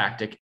preferred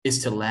tactic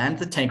is to land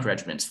the tank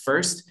regiments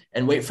first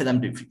and wait for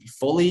them to be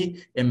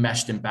fully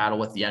enmeshed in battle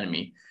with the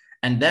enemy,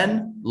 and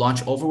then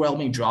launch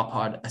overwhelming drop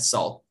pod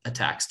assault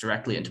attacks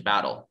directly into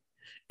battle.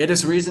 It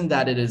is reasoned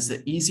that it is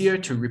easier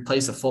to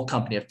replace a full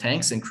company of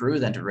tanks and crew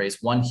than to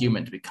raise one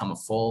human to become a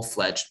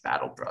full-fledged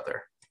battle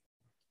brother.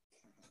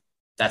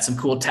 That's some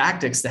cool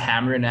tactics, the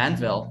hammer and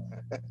anvil.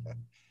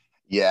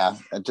 Yeah,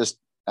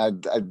 I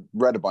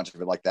read a bunch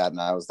of it like that,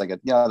 and I was thinking,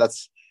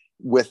 that's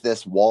with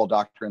this wall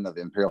doctrine of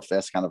the Imperial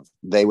Fist, kind of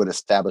they would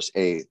establish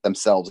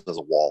themselves as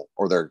a wall,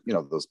 or their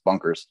those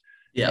bunkers,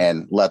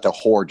 and let the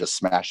horde just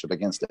smash up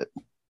against it.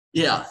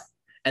 Yeah,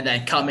 and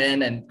then come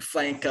in and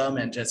flank them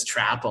and just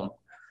trap them.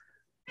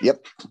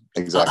 Yep,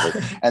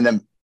 exactly. And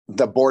then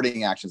the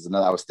boarding actions, and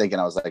I was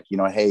like,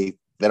 hey,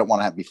 they don't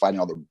want to be fighting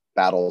all the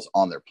battles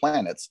on their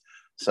planets,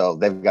 so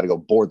they've got to go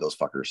board those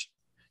fuckers.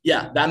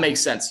 Yeah, that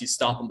makes sense. You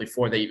stop them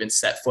before they even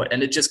set foot.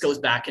 And it just goes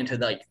back into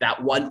like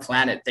that one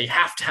planet. They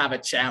have to have a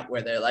chant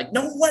where they're like,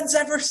 no one's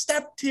ever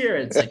stepped here.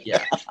 It's like,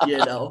 yeah, you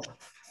know.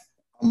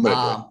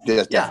 Yes,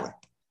 Yeah. definitely.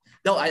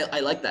 No,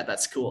 I like that.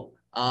 That's cool.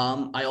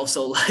 I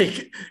also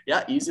like,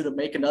 yeah, easier to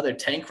make another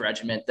tank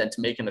regiment than to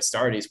make an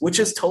Astartes, which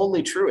is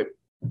totally true.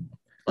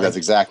 Like, that's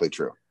exactly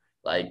true.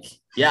 Like,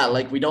 yeah,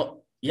 like we don't,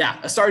 yeah,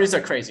 Astartes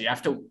are crazy. You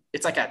have to,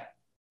 it's like a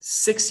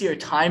 6-year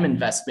time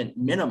investment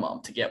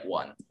minimum to get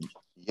one.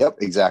 Yep,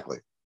 exactly.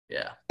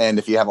 Yeah. And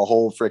if you have a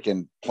whole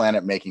freaking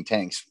planet making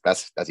tanks,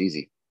 that's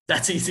easy.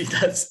 That's easy.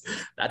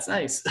 That's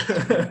nice.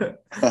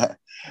 All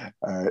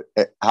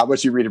right. How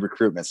about you read a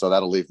recruitment? So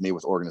that'll leave me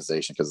with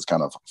organization because it's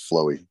kind of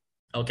flowy.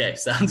 Okay,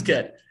 sounds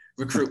good.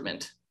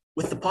 Recruitment.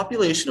 With the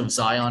population of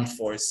Zion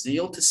 4's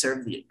zeal to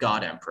serve the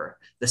God Emperor,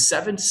 the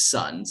 7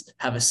 sons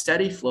have a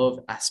steady flow of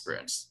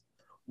aspirants.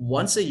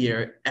 Once a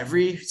year,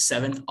 every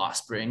 7th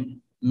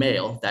offspring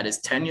male that is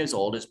 10 years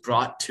old is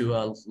brought to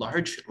a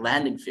large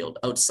landing field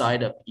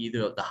outside of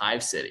either of the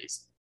hive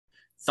cities.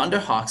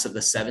 Thunderhawks of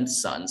the 7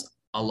 sons,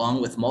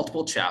 along with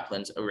multiple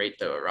chaplains, await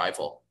their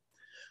arrival.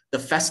 The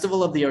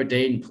Festival of the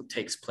Ordained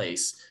takes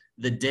place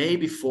the day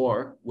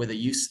before, where the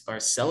youths are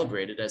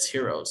celebrated as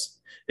heroes.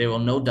 They will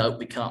no doubt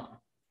become.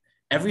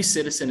 Every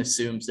citizen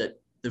assumes that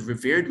the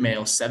revered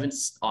male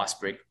 7th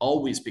offspring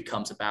always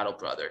becomes a battle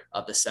brother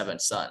of the 7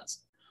 sons.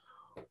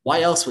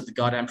 Why else would the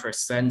God Emperor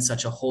send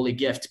such a holy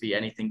gift to be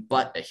anything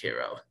but a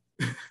hero?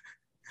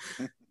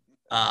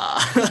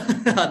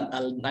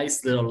 A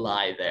nice little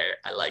lie there.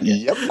 I like it.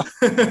 Yep.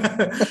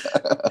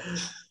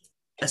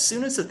 As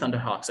soon as the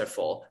Thunderhawks are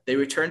full, they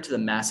return to the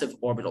massive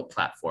orbital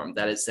platform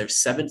that is their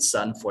 7th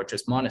son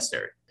fortress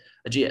monastery,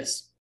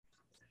 Aegeus.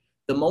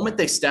 The moment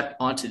they step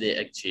onto the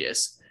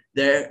Aegeus,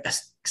 their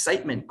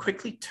excitement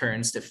quickly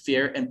turns to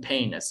fear and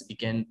pain as they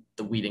begin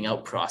the weeding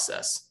out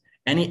process.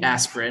 Any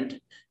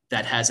aspirant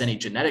that has any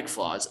genetic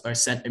flaws are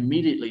sent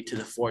immediately to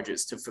the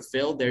forges to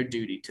fulfill their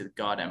duty to the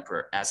God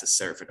Emperor as a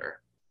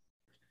servitor.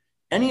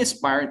 Any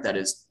aspirant that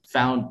is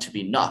found to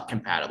be not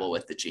compatible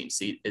with the gene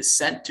seed is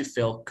sent to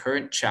fill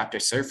current chapter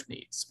serf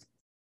needs.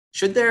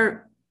 Should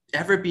there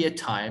ever be a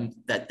time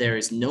that there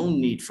is no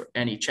need for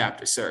any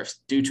chapter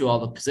serfs due to all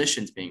the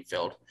positions being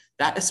filled,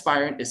 that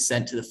aspirant is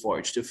sent to the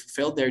forge to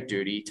fulfill their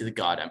duty to the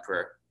God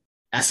Emperor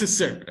as a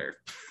servitor.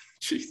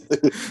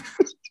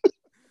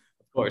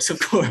 Of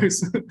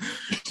course.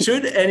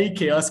 Should any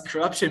chaos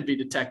corruption be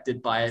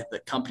detected by the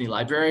company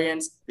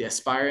librarians, the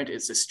aspirant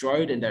is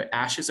destroyed and their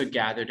ashes are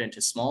gathered into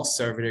a small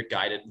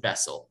servitor-guided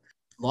vessel,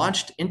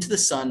 launched into the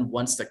sun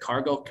once the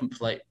cargo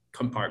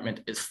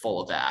compartment is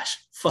full of ash.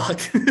 Fuck.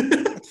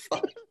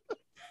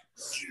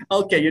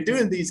 Okay, you're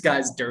doing these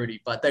guys dirty,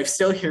 but they're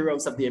still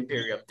heroes of the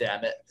Imperium,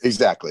 damn it.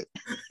 Exactly.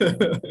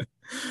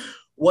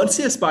 Once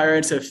the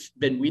aspirants have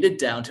been weeded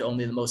down to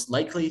only the most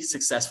likely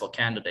successful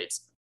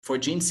candidates for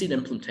gene seed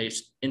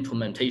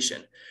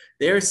implementation,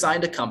 they are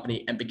assigned a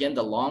company and begin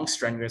the long,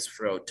 strenuous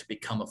road to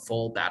become a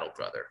full battle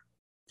brother.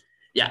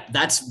 Yeah,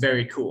 that's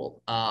very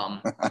cool.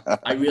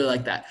 I really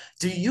like that.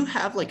 Do you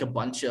have like a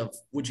bunch of,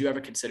 would you ever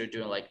consider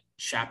doing like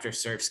chapter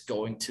serfs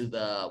going to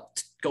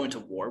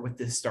war with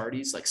the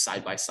Astartes, like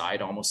side by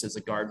side, almost as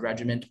a guard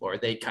regiment, or are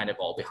they kind of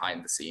all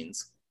behind the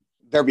scenes?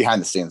 They're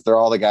behind the scenes. They're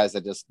all the guys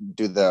that just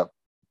do the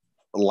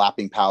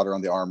lapping powder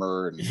on the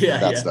armor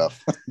and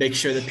stuff. Make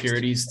sure the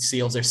purities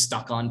seals are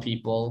stuck on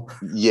people.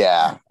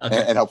 Yeah.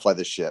 Okay. And help fly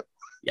the ship.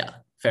 Yeah,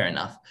 fair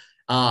enough.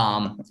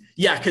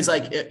 Because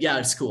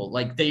it's cool.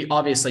 Like they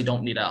obviously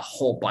don't need a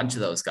whole bunch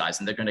of those guys,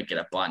 and they're going to get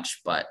a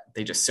bunch, but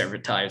they just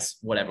servitize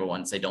whatever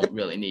ones they don't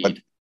really need. But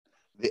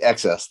the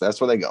excess, that's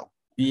where they go.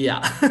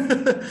 Yeah.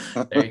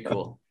 Very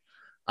cool.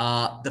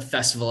 The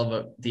Festival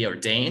of the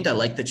Ordained. I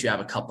like that you have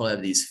a couple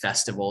of these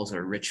festivals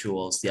or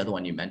rituals. The other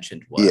one you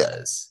mentioned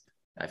was,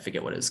 I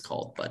forget what it's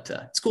called, but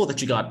it's cool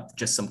that you got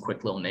just some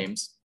quick little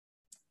names.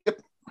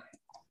 Yep.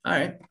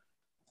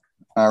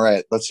 All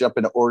right. Let's jump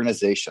into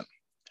organization.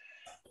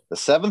 The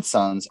 7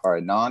 Sons are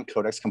a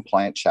non-codex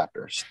compliant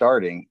chapter,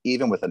 starting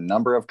even with a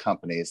number of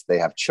companies they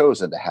have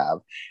chosen to have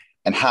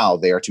and how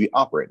they are to be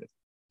operated.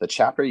 The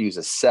chapter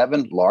uses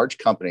 7 large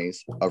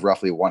companies of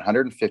roughly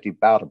 150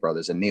 battle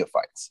brothers and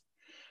neophytes.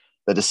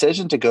 The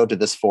decision to go to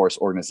this force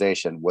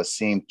organization was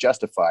seen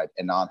justified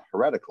and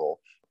non-heretical,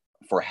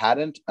 for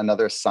hadn't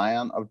another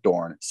scion of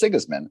Dorn,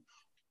 Sigismund,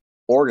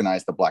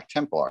 organized the Black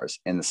Templars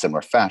in a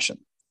similar fashion.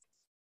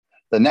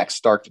 The next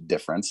stark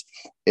difference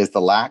is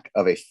the lack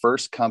of a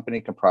first company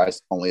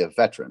comprised only of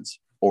veterans,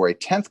 or a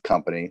 10th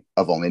company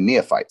of only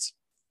neophytes.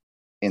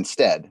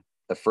 Instead,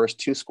 the first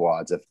 2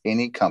 squads of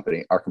any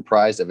company are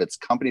comprised of its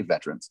company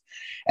veterans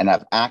and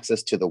have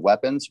access to the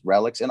weapons,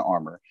 relics, and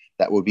armor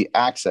that would be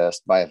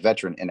accessed by a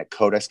veteran in a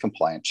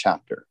codex-compliant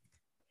chapter.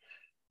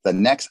 The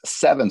next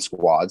 7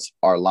 squads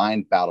are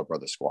line battle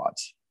brother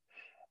squads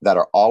that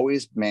are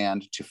always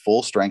manned to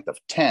full strength of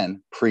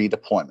 10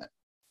 pre-deployment.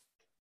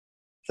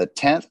 The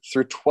 10th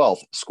through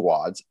 12th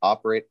squads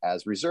operate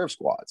as reserve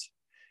squads.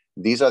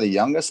 These are the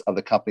youngest of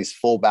the company's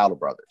full battle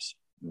brothers.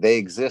 They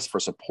exist for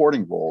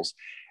supporting roles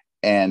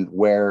and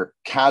where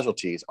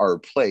casualties are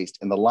replaced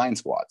in the line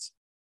squads.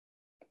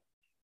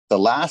 The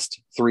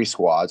last 3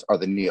 squads are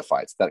the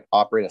neophytes that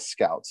operate as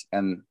scouts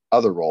and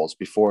other roles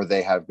before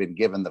they have been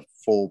given the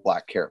full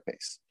black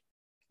carapace.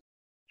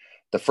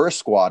 The first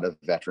squad of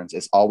veterans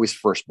is always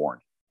firstborn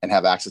and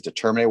have access to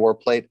Terminator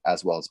warplate,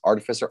 as well as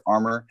Artificer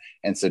armor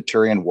and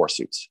Centurion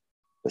warsuits.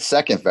 The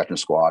second veteran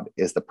squad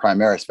is the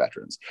Primaris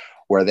veterans,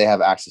 where they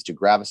have access to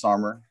Gravis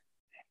armor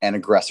and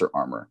Aggressor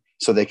armor,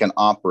 so they can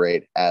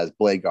operate as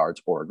blade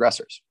guards or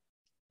aggressors.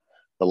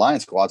 The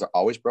line squads are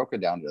always broken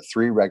down into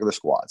 3 regular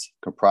squads,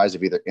 comprised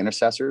of either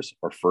intercessors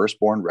or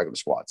firstborn regular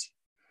squads.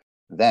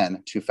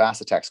 Then 2 fast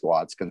attack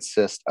squads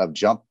consist of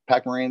jump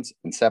pack marines,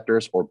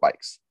 inceptors, or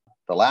bikes.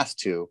 The last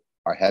 2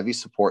 are heavy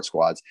support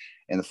squads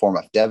in the form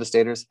of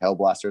devastators,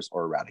 hellblasters,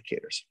 or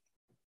eradicators.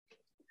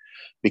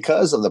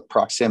 Because of the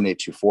proximity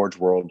to Forge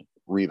World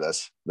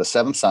Rebus, the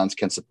Seven Sons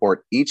can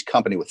support each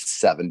company with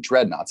 7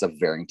 dreadnoughts of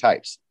varying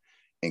types,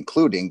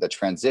 including the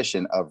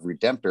transition of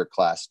Redemptor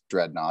class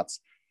dreadnoughts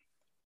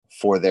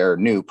for their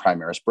new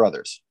Primaris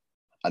brothers.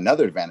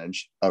 Another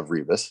advantage of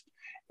Rebus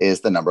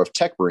is the number of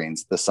tech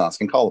marines the Sons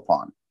can call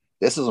upon.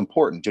 This is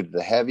important due to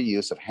the heavy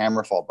use of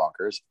hammerfall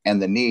bunkers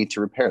and the need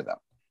to repair them,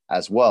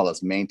 as well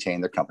as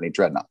maintain their company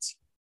dreadnoughts.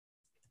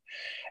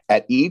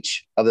 At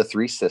each of the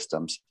 3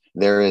 systems,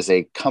 there is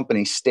a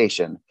company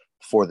station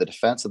for the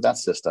defense of that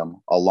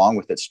system, along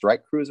with its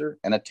strike cruiser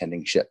and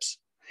attending ships.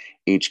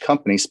 Each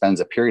company spends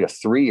a period of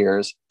 3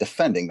 years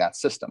defending that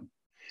system.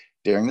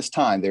 During this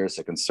time, there is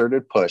a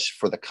concerted push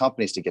for the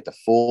companies to get to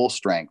full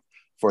strength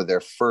for their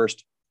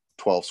first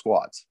 12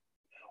 squads,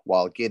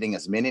 while getting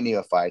as many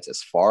neophytes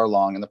as far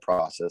along in the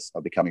process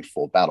of becoming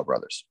full battle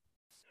brothers.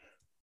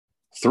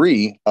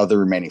 3 of the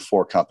remaining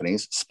 4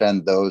 companies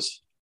spend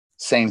those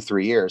same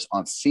 3 years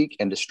on seek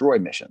and destroy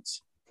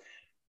missions.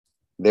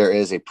 There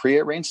is a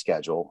pre-arranged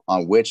schedule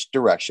on which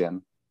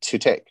direction to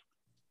take.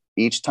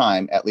 Each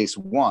time, at least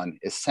one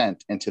is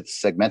sent into the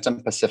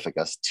Segmentum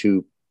Pacificus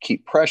to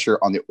keep pressure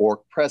on the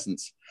Orc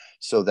presence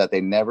so that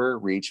they never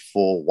reach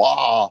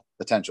full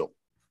potential.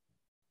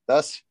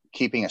 Thus,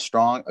 keeping a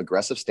strong,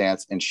 aggressive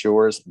stance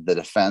ensures the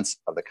defense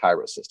of the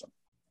Kairos system.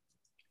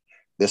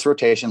 This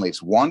rotation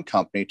leaves one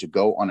company to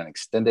go on an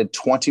extended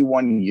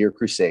 21-year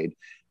crusade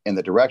in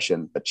the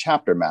direction the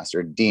chapter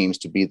master deems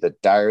to be the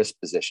direst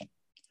position.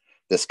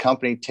 This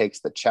company takes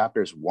the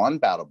chapter's 1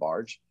 battle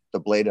barge, the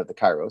Blade of the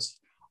Kairos,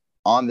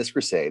 on this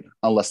crusade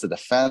unless the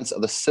defense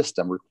of the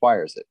system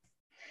requires it.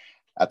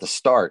 At the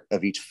start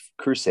of each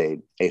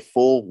crusade, a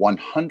full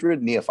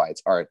 100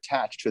 neophytes are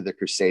attached to the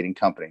crusading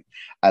company,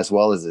 as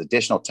well as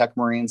additional tech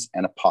marines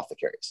and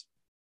apothecaries.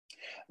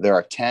 There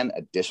are 10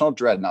 additional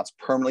dreadnoughts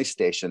permanently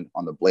stationed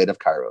on the Blade of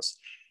Kairos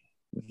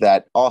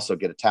that also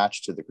get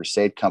attached to the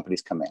crusade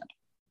company's command.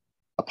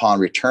 Upon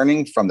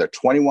returning from their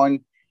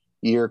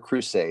 21-year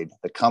crusade,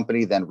 the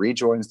company then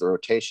rejoins the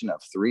rotation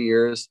of 3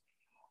 years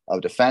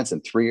of defense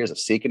and 3 years of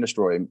seek and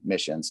destroy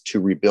missions to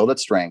rebuild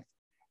its strength,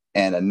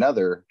 and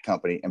another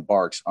company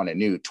embarks on a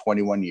new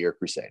 21-year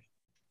crusade.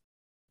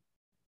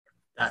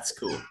 That's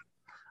cool.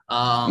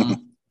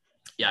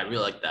 Yeah, I really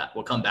like that.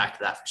 We'll come back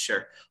to that for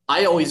sure.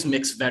 I always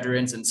mix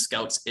veterans and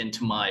scouts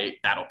into my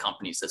battle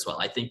companies as well.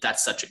 I think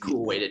that's such a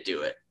cool way to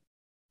do it.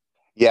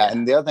 Yeah,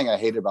 and the other thing I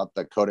hated about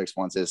the Codex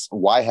ones is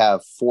why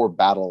have 4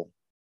 battle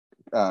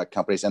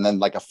companies and then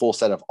like a full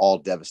set of all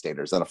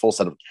devastators and a full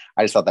set of,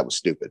 I just thought that was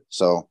stupid.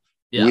 So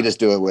we just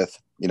do it with,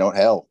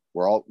 hell,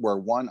 we're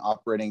one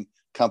operating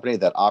company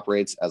that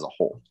operates as a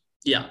whole.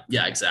 Yeah,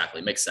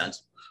 exactly. Makes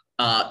sense.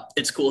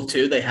 It's cool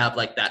too. They have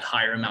like that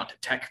higher amount of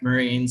tech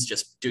marines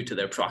just due to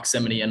their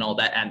proximity and all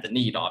that, and the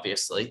need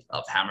obviously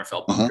of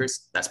Hammerfell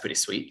bunkers. That's pretty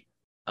sweet.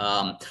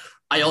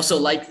 I also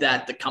like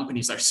that the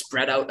companies are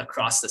spread out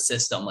across the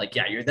system. Like,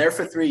 yeah, you're there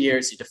for 3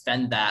 years, you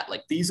defend that.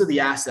 Like, these are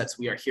the assets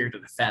we are here to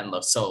defend,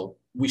 so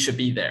we should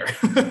be there.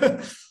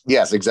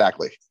 Yes,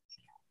 exactly.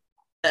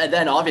 And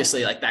then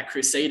obviously like that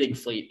crusading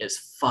fleet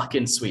is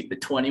fucking sweet. The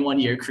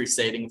 21-year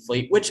crusading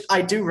fleet, which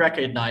I do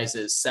recognize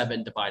is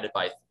 7 divided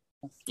by,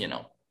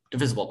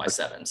 divisible by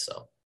 7.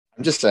 So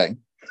I'm just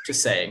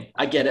saying,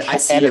 I get it. I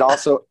see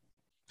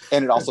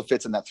and it also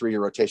fits in that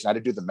 3-year rotation. I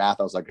did do the math.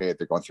 I was like, hey,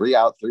 they're going 3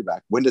 out, 3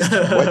 back.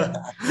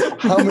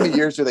 How many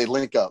years do they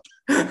link up?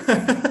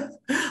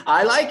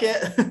 I like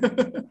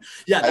it.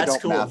 Yeah, that's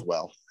cool. I don't math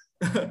well.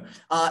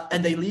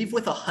 And they leave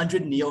with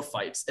 100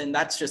 neophytes, and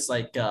that's just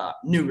like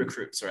new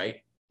recruits,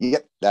 right?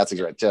 Yep, that's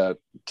great to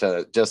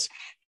just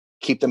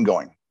keep them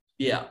going.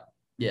 Yeah.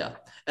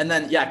 And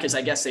then, because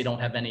I guess they don't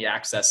have any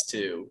access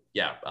to,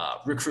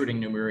 recruiting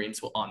new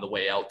Marines on the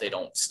way out. They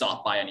don't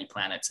stop by any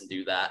planets and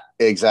do that.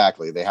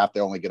 Exactly. They have to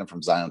only get them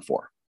from Zion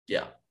 4.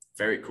 Yeah,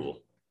 very cool.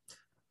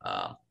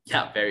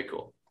 Very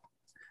cool.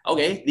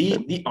 Okay,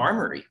 the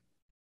armory.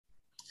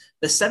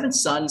 The 7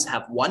 Sons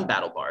have 1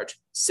 battle barge,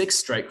 6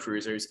 strike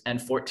cruisers,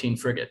 and 14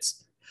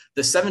 frigates.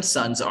 The 7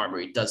 Sons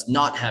armory does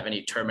not have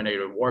any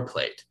Terminator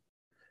warplate.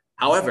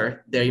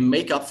 However, they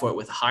make up for it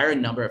with a higher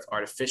number of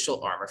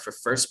artificial armor for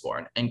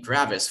Firstborn and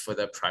Gravis for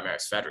the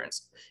Primaris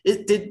veterans.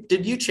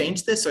 Did you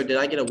change this, or did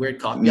I get a weird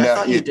copy? No, I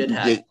thought you did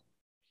have.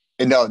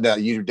 No,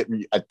 you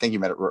didn't. I think you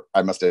meant it.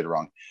 I must have did it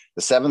wrong.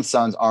 The Seventh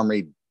Sons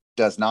Army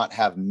does not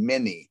have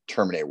many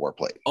Terminator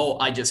Warplate. Oh,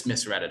 I just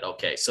misread it.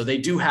 Okay, so they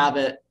do have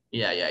it.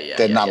 Yeah.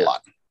 They're not a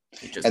lot.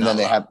 And then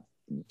they have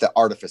the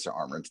Artificer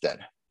armor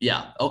instead.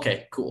 Yeah.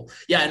 Okay, cool.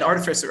 Yeah, and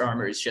Artificer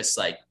armor is just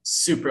like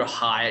super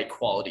high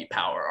quality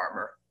power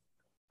armor.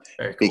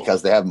 Very cool.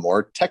 Because they have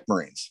more tech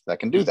marines that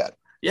can do that.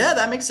 Yeah,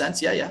 that makes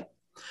sense. Yeah.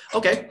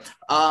 Okay.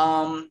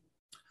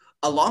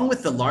 Along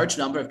with the large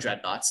number of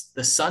dreadnoughts,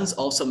 the Suns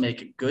also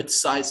make a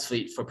good-sized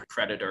fleet for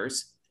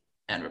Predators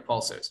and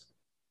Repulsors.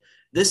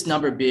 This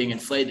number being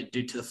inflated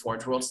due to the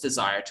Forge World's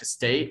desire to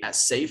stay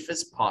as safe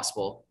as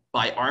possible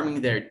by arming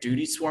their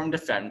duty swarm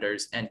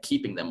defenders and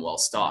keeping them well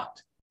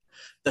stocked.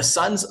 The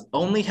Suns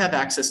only have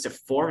access to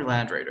 4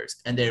 Land Raiders,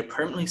 and they are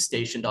permanently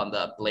stationed on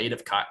the Blade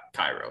of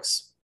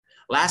Kairos.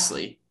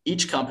 Lastly,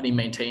 each company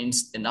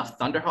maintains enough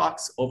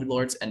Thunderhawks,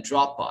 Overlords, and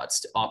drop pods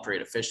to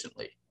operate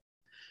efficiently.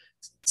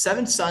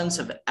 Seven Suns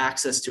have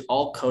access to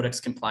all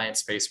Codex-compliant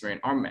Space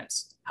Marine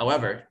armaments.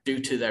 However, due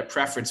to their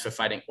preference for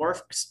fighting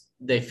orcs,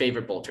 they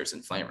favor bolters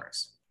and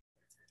flamers.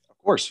 Of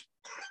course.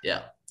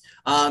 Yeah.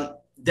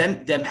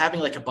 Them having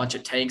like a bunch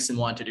of tanks and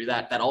wanting to do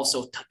that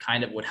also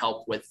kind of would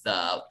help with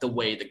the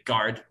way the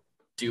Guard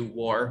do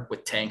war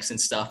with tanks and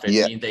stuff. I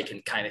mean, they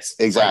can kind of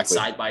fight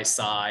side by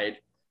side.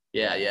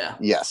 Yeah.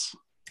 Yes.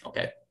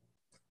 Okay.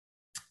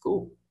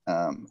 Cool.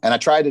 And I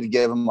tried to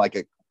give them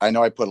I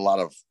know I put a lot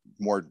of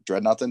more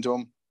dreadnoughts into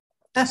them.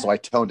 So I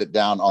toned it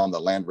down on the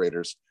Land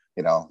Raiders,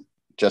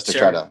 just to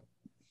try to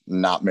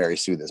not Mary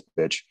Sue this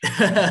bitch.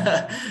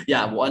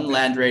 Yeah, 1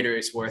 Land Raider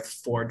is worth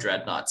 4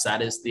 dreadnoughts.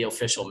 That is the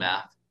official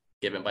math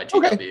given by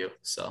GW. Okay.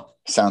 So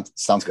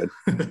sounds good.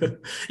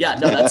 Yeah,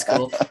 no, that's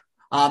cool.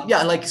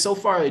 So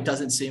far it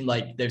doesn't seem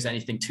like there's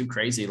anything too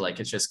crazy. Like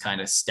it's just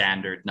kind of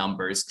standard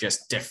numbers,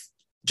 just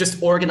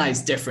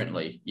organized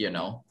differently,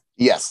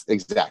 Yes,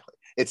 exactly.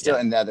 It's still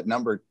in that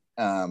number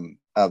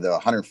of the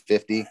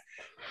 150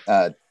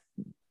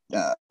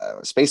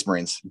 Space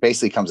Marines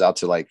basically comes out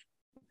to like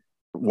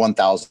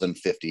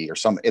 1,050 or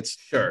something. It's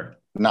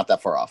not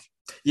that far off.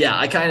 Yeah,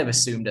 I kind of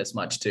assumed as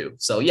much too.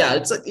 So yeah,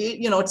 it's like,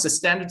 it's a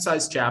standard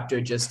sized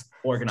chapter, just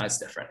organized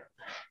different.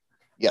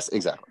 Yes,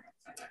 exactly.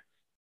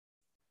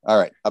 All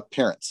right.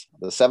 Appearance.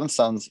 The Seven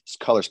Sons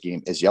color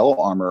scheme is yellow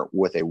armor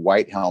with a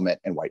white helmet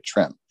and white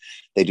trim.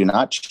 They do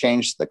not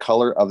change the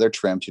color of their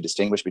trim to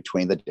distinguish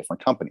between the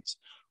different companies.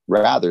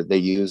 Rather, they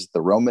use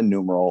the Roman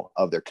numeral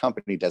of their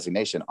company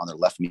designation on their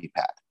left knee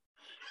pad.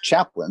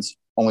 Chaplains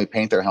only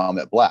paint their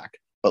helmet black,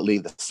 but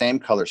leave the same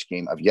color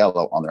scheme of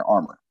yellow on their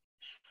armor.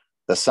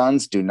 The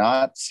Sons do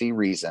not see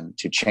reason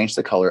to change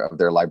the color of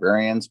their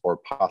librarians or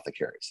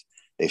apothecaries.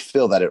 They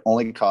feel that it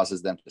only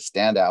causes them to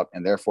stand out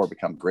and therefore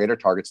become greater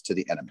targets to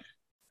the enemy.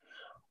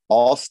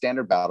 All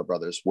standard Battle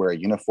Brothers wear a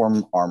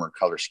uniform armor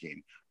color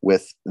scheme,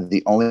 with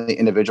the only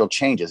individual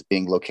changes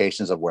being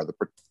locations of where the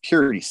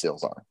purity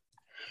seals are.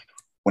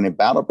 When a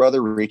Battle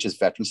Brother reaches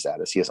veteran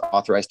status, he is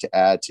authorized to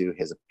add to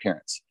his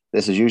appearance.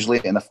 This is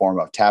usually in the form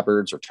of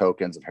tabards or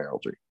tokens of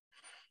heraldry.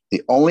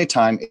 The only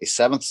time a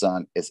Seventh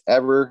Son is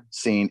ever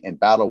seen in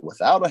battle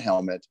without a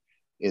helmet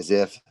is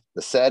if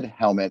the said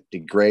helmet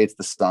degrades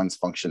the Son's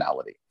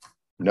functionality.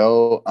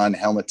 No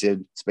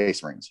unhelmeted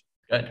Space Marines.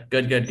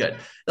 Good.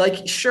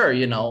 Like, sure,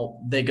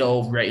 they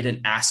go raid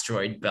an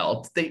asteroid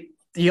belt.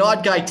 The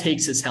odd guy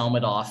takes his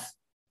helmet off.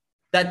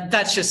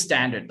 That's just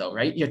standard though,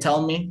 right? You're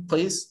telling me,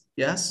 please?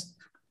 Yes?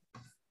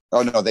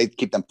 Oh, no, they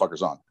keep them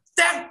fuckers on.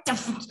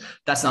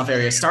 That's not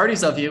very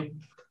Astartes of you.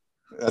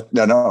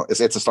 No, it's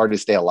a start to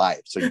stay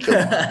alive. So you kill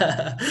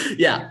them.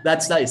 Yeah,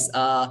 that's nice.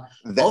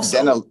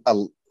 Then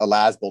a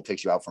lasbolt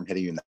takes you out from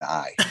hitting you in the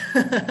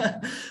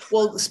eye.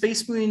 Well,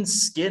 Space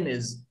Marine's skin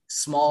is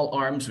small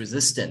arms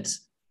resistant.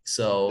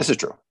 So this is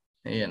true.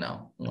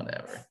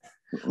 Whatever.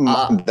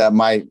 That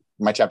my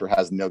chapter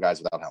has no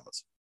guys without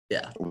helmets.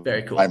 Yeah,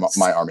 very cool.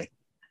 My army.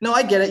 No,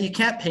 I get it. You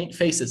can't paint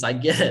faces. I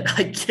get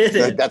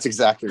it. That's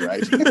exactly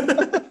right.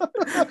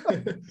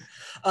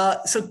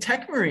 So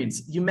Tech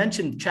Marines, you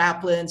mentioned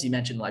chaplains, you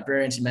mentioned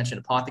librarians, you mentioned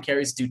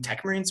apothecaries. Do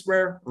Tech Marines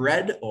wear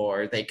red,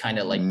 or are they kind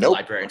of like the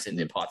librarians and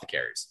the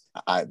apothecaries?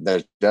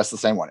 They're just the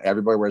same one.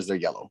 Everybody wears their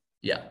yellow.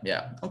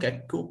 Yeah.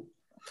 Okay, cool.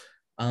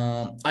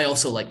 I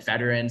also like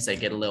veterans. They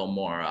get a little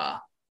more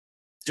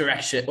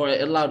direction, or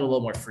allowed a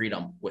little more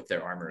freedom with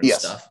their armor and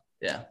stuff.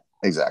 Yeah.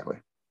 Exactly.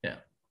 Yeah.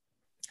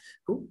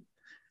 Cool.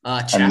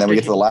 And then we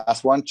get to the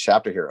last one,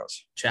 Chapter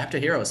Heroes. Chapter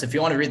Heroes. If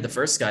you want to read the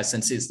first guy,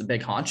 since he's the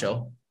big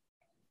honcho.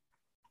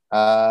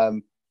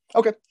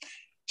 Okay.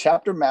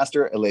 Chapter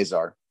Master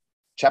Eleazar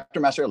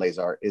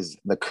is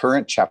the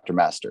current Chapter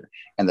Master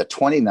and the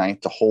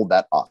 29th to hold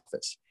that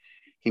office.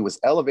 He was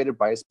elevated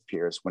by his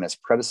peers when his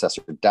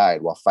predecessor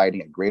died while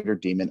fighting a greater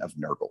demon of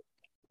Nurgle.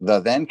 The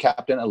then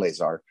Captain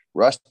Eleazar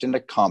rushed into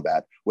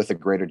combat with the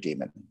greater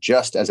demon,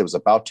 just as it was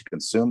about to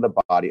consume the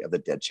body of the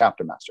dead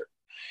Chapter Master.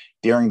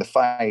 During the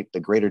fight, the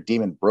greater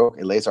demon broke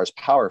Eleazar's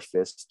Power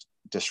Fist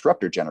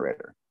disruptor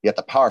generator, yet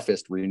the Power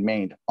Fist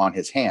remained on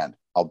his hand,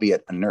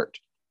 albeit inert.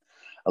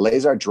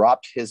 Eleazar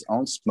dropped his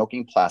own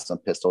smoking plasma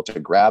pistol to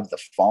grab the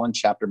fallen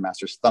chapter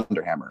master's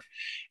thunderhammer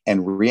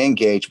and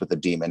re-engage with the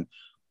demon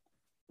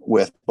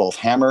with both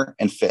hammer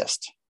and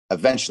fist,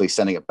 eventually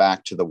sending it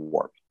back to the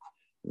warp.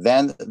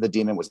 When the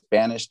demon was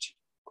banished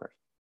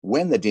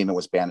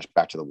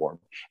back to the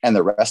warp and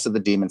the rest of the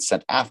demons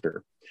sent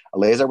after,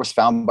 Eleazar was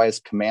found by his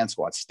command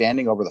squad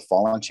standing over the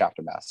fallen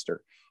chapter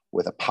master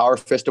with a power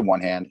fist in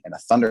one hand and a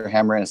thunder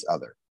hammer in his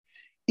other.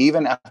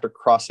 Even after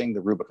crossing the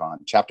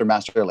Rubicon, chapter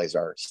master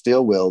Eleazar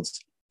still wields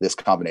this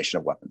combination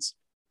of weapons.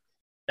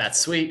 That's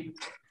sweet.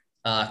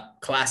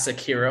 Classic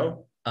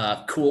hero.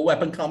 Cool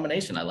weapon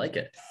combination. I like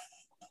it.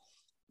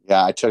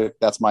 Yeah,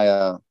 that's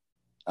how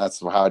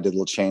I did a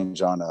little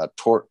change on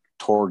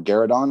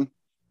Torgaradon.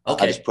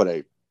 Okay. I just put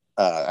a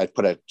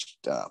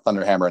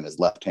thunder hammer in his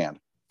left hand.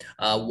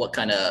 What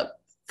kind of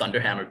thunder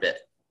hammer bit?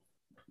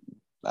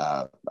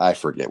 I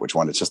forget which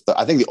one. It's just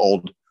I think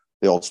the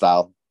old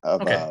style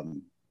of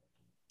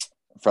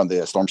from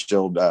the Storm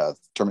Shield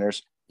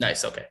Terminators.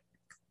 Nice. Okay.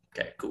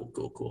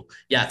 Cool.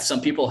 Yeah,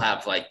 some people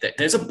have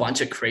there's a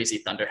bunch of crazy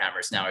thunder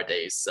hammers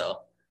nowadays. So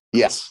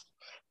yes.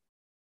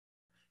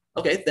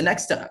 Okay, the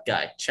next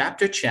guy,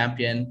 chapter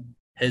champion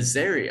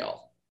Hazariel.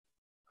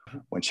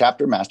 When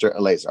chapter master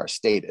Eleazar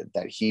stated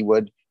that he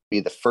would be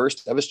the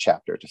first of his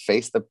chapter to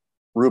face the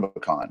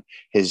Rubicon,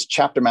 his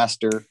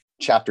chapter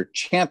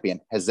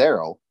champion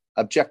Hazariel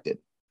objected.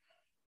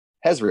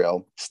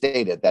 Hazariel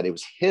stated that it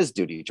was his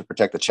duty to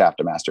protect the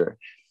chapter master,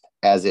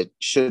 as it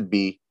should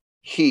be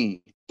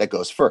he that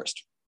goes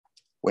first.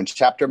 When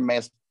chapter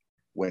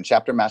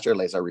master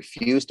Eleazar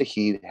refused to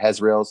heed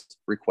Hazariel's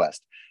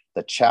request,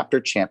 the chapter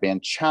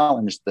champion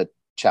challenged the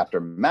chapter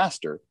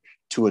master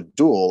to a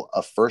duel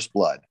of first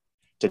blood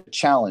to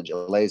challenge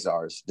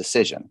Eleazar's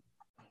decision.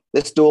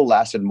 This duel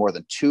lasted more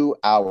than 2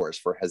 hours,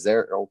 for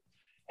Hazariel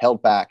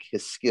held back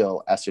his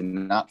skill as to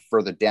not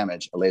further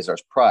damage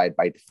Eleazar's pride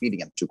by defeating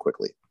him too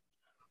quickly.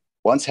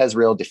 Once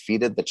Hazariel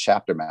defeated the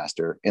chapter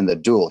master in the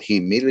duel, he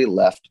immediately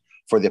left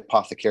for the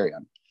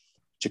Apothecarion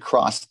to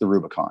cross the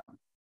Rubicon.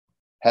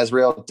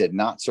 Hazariel did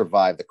not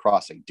survive the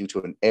crossing due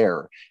to an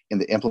error in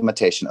the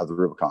implementation of the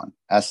Rubicon.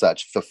 As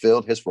such,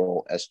 fulfilled his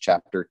role as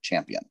chapter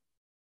champion.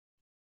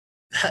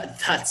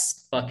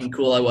 That's fucking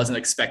cool. I wasn't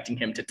expecting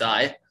him to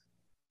die.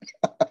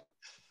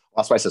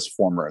 That's why it says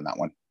former in that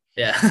one.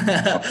 Yeah.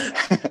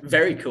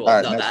 Very cool.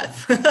 Right, no, that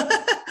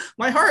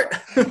my heart.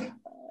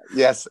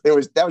 Yes, that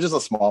was just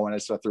a small one. I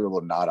just threw a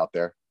little nod out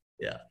there.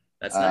 Yeah,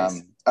 that's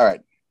nice. All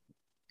right.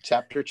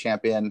 Chapter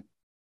champion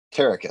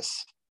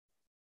Terracus.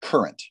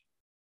 Current.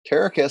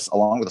 Terracus,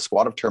 along with a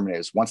squad of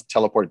Terminators, once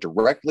teleported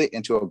directly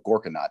into a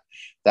Gorkanaut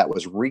that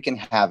was wreaking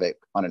havoc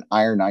on an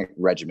Iron Knight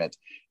regiment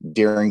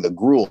during the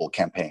Gruul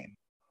campaign.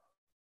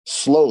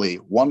 Slowly,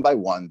 one by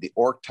one, the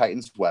Orc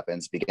Titan's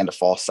weapons began to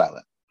fall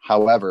silent.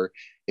 However,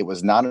 it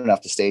was not enough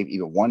to save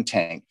even one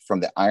tank from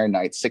the Iron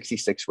Knight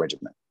 66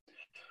 regiment.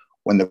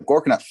 When the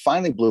Gorkanaut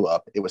finally blew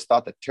up, it was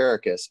thought that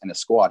Terracus and his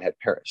squad had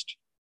perished.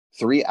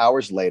 3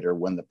 hours later,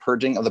 when the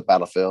purging of the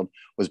battlefield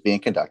was being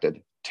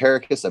conducted,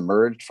 Terracus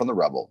emerged from the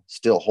rubble,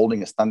 still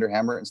holding his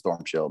thunderhammer and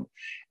storm shield,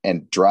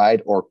 and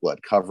dried orc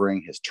blood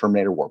covering his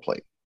Terminator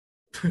warplate.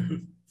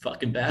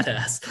 Fucking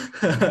badass.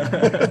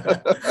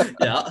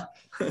 Yeah.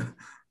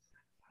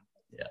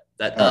 Yeah.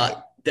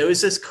 That there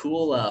was this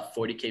cool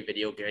 40K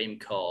video game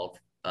called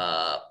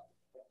Warhammer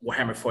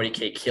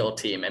 40K Kill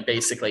Team, and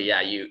basically,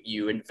 yeah,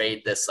 you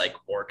invade this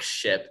orc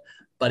ship.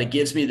 But it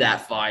gives me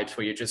that vibes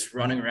where you're just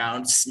running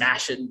around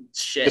smashing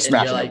shit.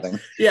 And you're like,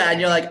 yeah, and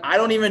you're like, I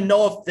don't even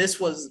know if this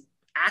was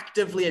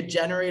actively a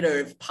generator,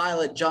 if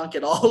pilot junk,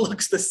 it all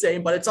looks the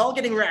same, but it's all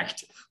getting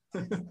wrecked.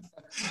 And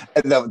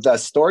the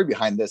story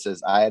behind this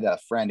is I had a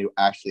friend who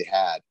actually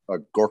had a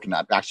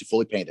Gorkanaut actually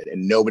fully painted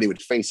and nobody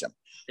would face him.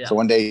 Yeah. So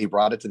one day he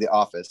brought it to the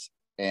office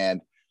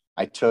and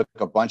I took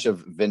a bunch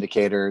of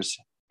Vindicators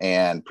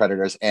and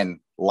Predators and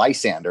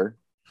Lysander.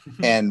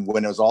 And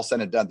when it was all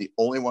said and done, the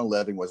only one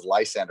living was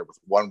Lysander with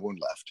one wound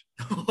left.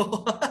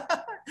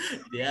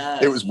 Yeah,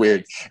 it was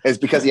weird. It's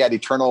because he had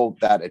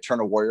that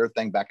Eternal Warrior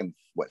thing back in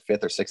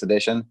 5th or 6th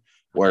edition,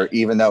 where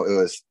even though it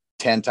was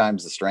 10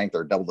 times the strength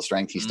or double the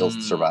strength, he still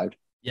survived.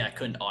 Yeah,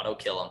 couldn't auto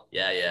kill him.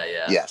 Yeah.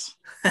 Yes.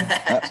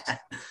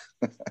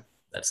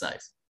 That's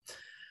nice.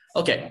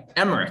 Okay,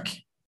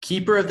 Emmerich,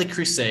 Keeper of the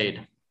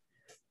Crusade.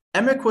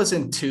 Emmerich was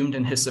entombed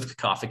in his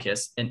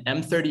sarcophagus in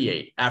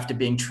M38 after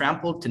being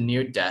trampled to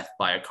near death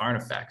by a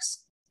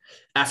Carnifex.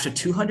 After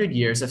 200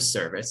 years of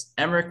service,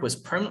 Emmerich was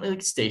permanently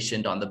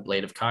stationed on the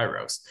Blade of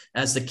Kairos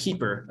as the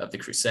Keeper of the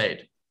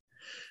Crusade.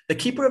 The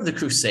Keeper of the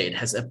Crusade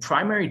has a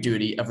primary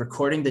duty of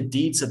recording the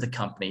deeds of the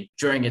company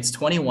during its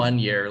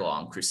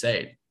 21-year-long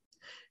crusade.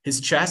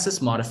 His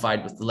chassis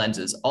modified with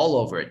lenses all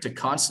over it to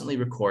constantly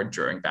record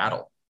during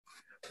battle.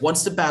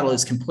 Once the battle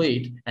is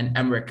complete and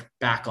Emmerich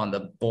back on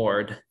the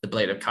board, the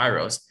Blade of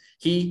Kairos,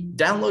 he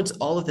downloads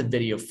all of the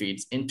video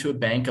feeds into a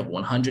bank of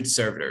 100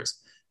 servitors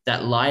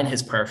that lie in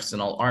his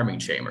personal arming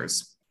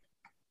chambers.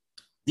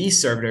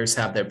 These servitors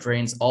have their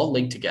brains all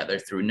linked together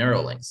through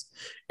neural links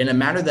in a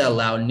manner that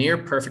allow near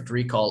perfect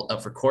recall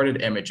of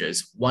recorded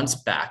images once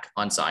back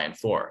on Zion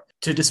 4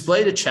 to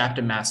display to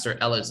chapter master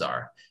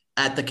Eleazar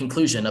at the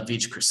conclusion of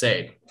each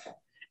crusade.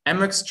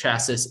 Emmerich's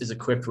chassis is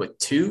equipped with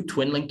 2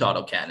 twin-linked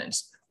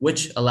autocannons,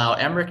 which allow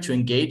Emmerich to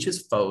engage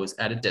his foes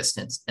at a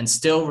distance and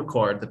still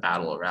record the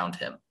battle around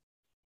him.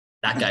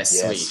 That guy's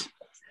sweet.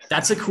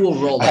 That's a cool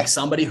role, like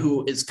somebody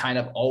who is kind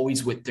of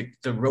always with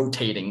the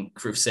rotating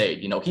crusade.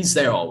 He's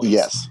there always.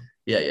 Yes.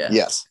 Yeah.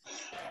 Yes.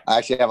 I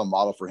actually have a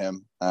model for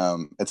him.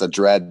 It's a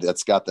Dread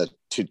that's got the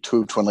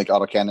two twin-link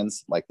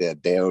autocannons, like the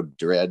Deo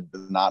Dread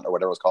Knot or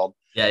whatever it was called.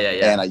 Yeah.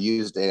 And I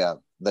used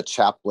the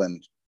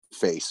chaplain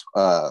face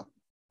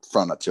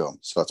front to him,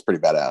 so it's pretty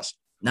badass.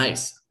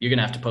 Nice. You're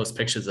gonna have to post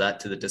pictures of that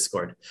to the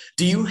Discord.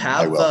 Do you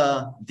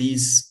have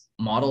these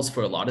models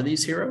for a lot of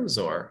these heroes,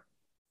 or?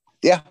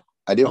 Yeah,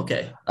 I do.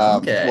 Okay.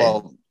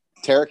 Well,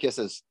 Terekas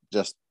is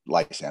just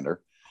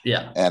Lysander.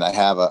 Yeah. And I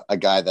have a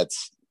guy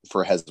that's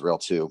for Hezreel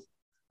too.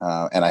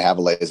 And I have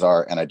a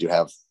Lazar, and I do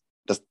have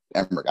just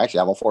Emmerich. Actually,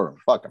 I have all 4 of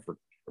them. Fuck, I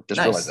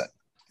just realized that.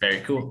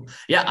 Very cool.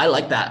 Yeah, I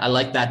like that. I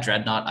like that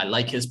Dreadnought. I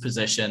like his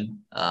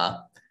position.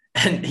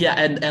 And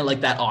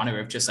like that honor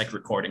of just like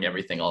recording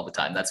everything all the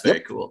time. That's very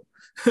cool.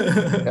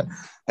 Yep.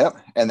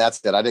 And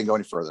that's it. I didn't go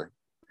any further.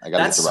 I got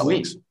that's the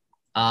sweet.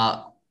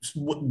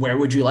 Where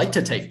would you like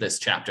to take this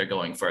chapter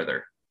going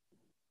further?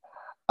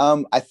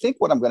 I think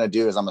what I'm going to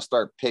do is I'm going to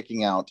start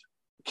picking out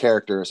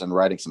characters and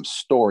writing some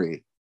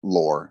story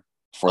lore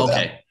for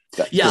them.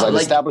 Because I've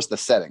established the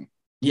setting.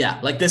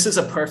 Yeah, like this is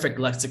a perfect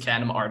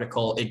Lexicanum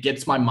article. It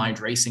gets my mind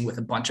racing with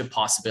a bunch of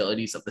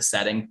possibilities of the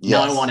setting.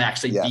 Yes. Now I want to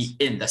actually be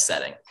in the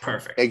setting.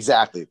 Perfect.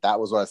 Exactly. That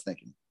was what I was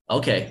thinking.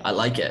 Okay, I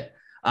like it.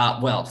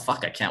 Well,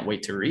 fuck, I can't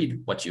wait to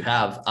read what you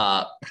have.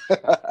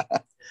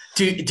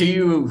 Do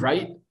you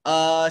write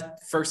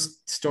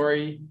first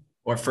story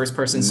or first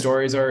person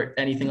stories or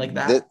anything like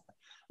that?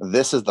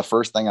 This is the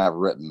first thing I've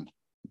written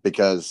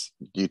because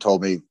you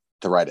told me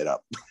to write it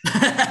up.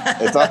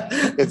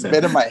 It's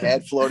been in my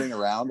head floating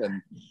around,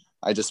 and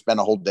I just spent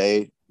a whole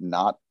day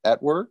not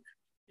at work.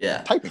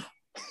 Yeah. Typing.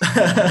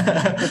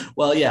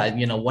 Well, yeah.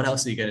 What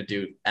else are you going to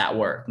do at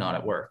work, not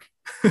at work?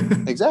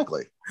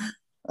 Exactly.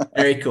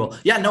 Very cool.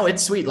 Yeah, no,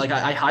 it's sweet. Like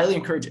I highly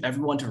encourage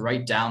everyone to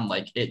write down,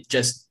 like it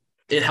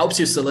helps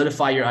you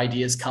solidify your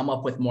ideas, come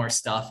up with more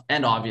stuff.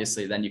 And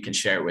obviously then you can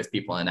share it with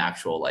people in an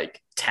actual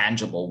like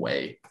tangible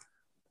way.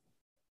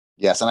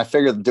 Yes. And I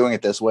figured doing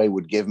it this way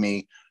would give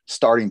me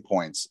starting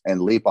points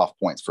and leap off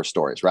points for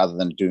stories rather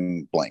than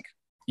doing blank.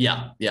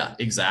 Yeah,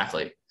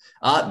 exactly.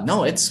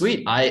 No, it's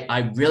sweet.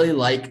 I really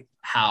like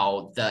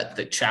how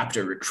the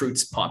chapter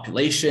recruits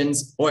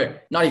populations,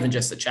 or not even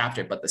just the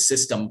chapter, but the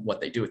system,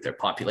 what they do with their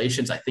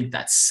populations. I think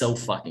that's so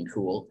fucking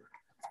cool.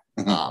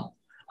 Mm-hmm.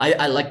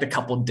 I like the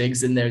couple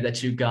digs in there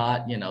that you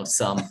got,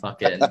 some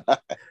fucking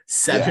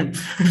seven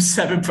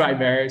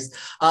primaries.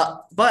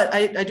 But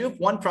I do have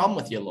one problem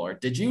with you,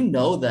 Lord. Did you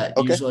know that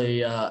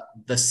usually the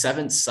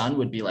 7th son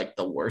would be like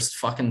the worst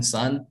fucking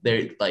son?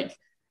 They're like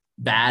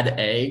bad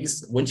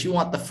eggs. Wouldn't you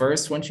want the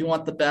first? Wouldn't you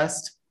want the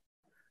best?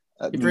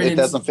 It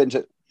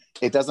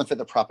doesn't fit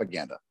the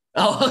propaganda.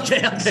 Oh,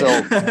 okay.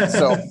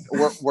 So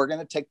we're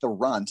gonna take the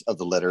runt of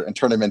the litter and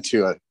turn him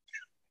into a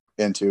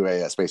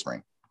space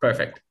marine.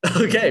 Perfect.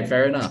 Okay,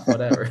 fair enough.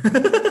 Whatever.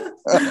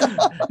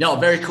 No,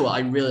 very cool.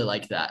 I really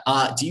like that.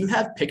 Do you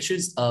have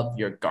pictures of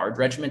your guard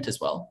regiment as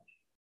well?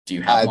 Do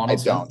you have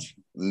models? I don't.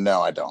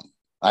 No, I don't.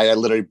 I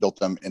literally built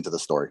them into the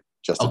story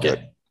just to do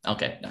it.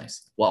 Okay,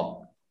 nice.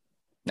 Well,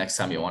 next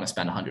time you want to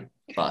spend $100,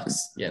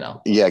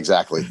 Yeah,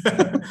 exactly.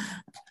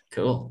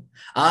 Cool.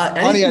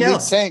 Honey, I need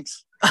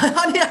tanks.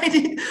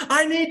 Honey,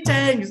 I need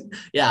tanks.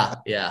 Yeah.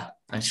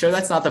 I'm sure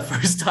that's not the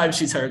first time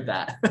she's heard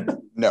that.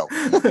 No.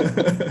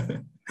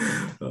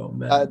 Oh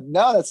man.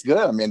 No, that's good.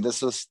 I mean,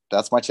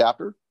 that's my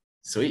chapter.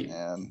 Sweet.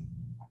 And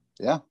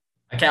yeah.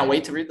 I can't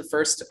wait to read the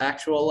first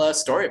actual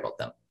story about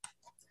them.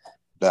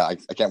 I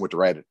can't wait to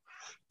write it.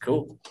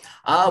 Cool.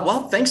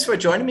 Well, thanks for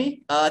joining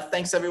me.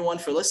 Thanks everyone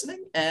for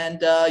listening.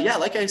 And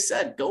like I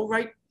said, go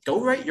write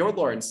your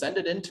lore and send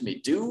it in to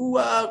me. Do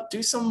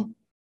some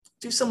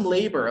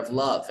labor of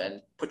love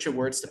and put your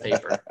words to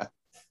paper.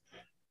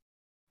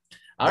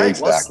 All right.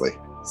 Exactly.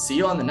 Well, see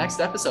you on the next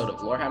episode of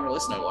Lorehammer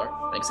Listener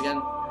Lore. Thanks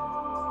again.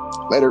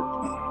 Later.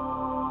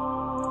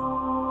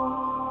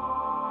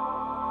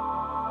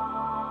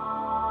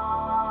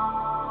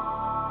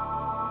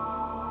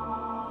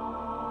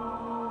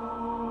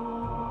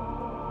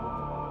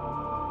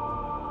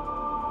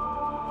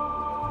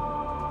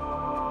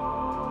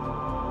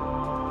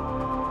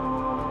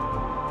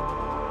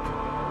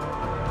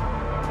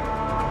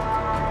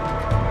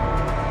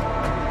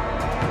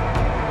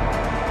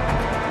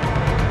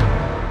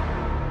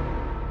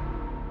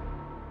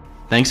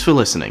 Thanks for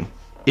listening.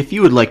 If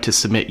you would like to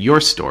submit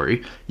your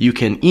story, you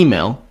can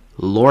email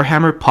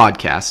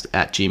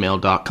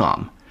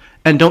lorehammerpodcast@gmail.com.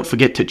 And don't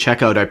forget to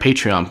check out our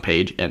Patreon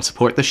page and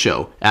support the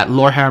show at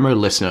Lorehammer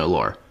Listener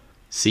Lore.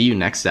 See you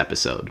next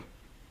episode.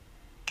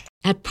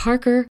 At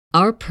Parker,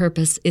 our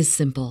purpose is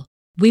simple.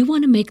 We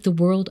want to make the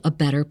world a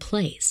better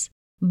place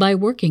by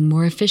working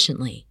more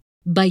efficiently,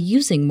 by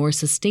using more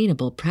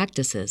sustainable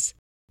practices,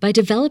 by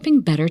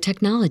developing better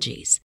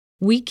technologies.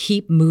 We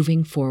keep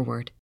moving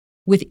forward.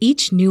 With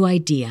each new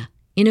idea,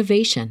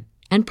 innovation,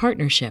 and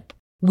partnership,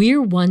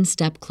 we're one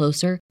step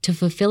closer to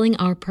fulfilling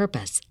our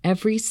purpose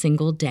every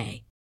single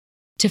day.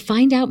 To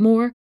find out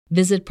more,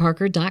 visit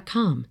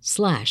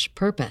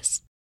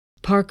parker.com/purpose.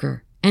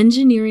 Parker,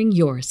 engineering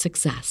your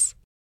success.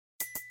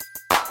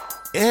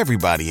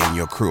 Everybody in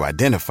your crew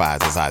identifies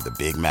as either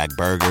Big Mac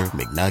Burger,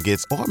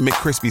 McNuggets, or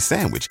McCrispy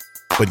Sandwich.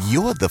 But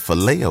you're the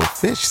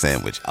Filet-O-Fish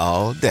Sandwich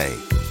all day.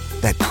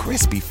 That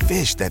crispy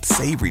fish, that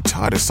savory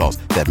tartar sauce,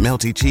 that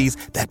melty cheese,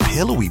 that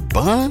pillowy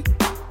bun.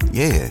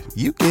 Yeah,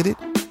 you get it.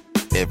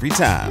 Every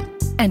time.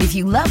 And if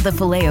you love the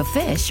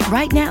Filet-O-Fish,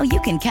 right now you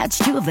can catch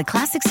two of the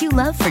classics you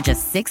love for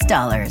just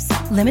 $6.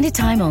 Limited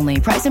time only.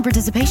 Price and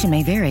participation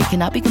may vary.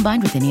 Cannot be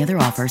combined with any other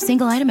offer.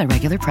 Single item at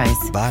regular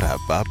price.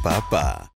 Ba-da-ba-ba-ba.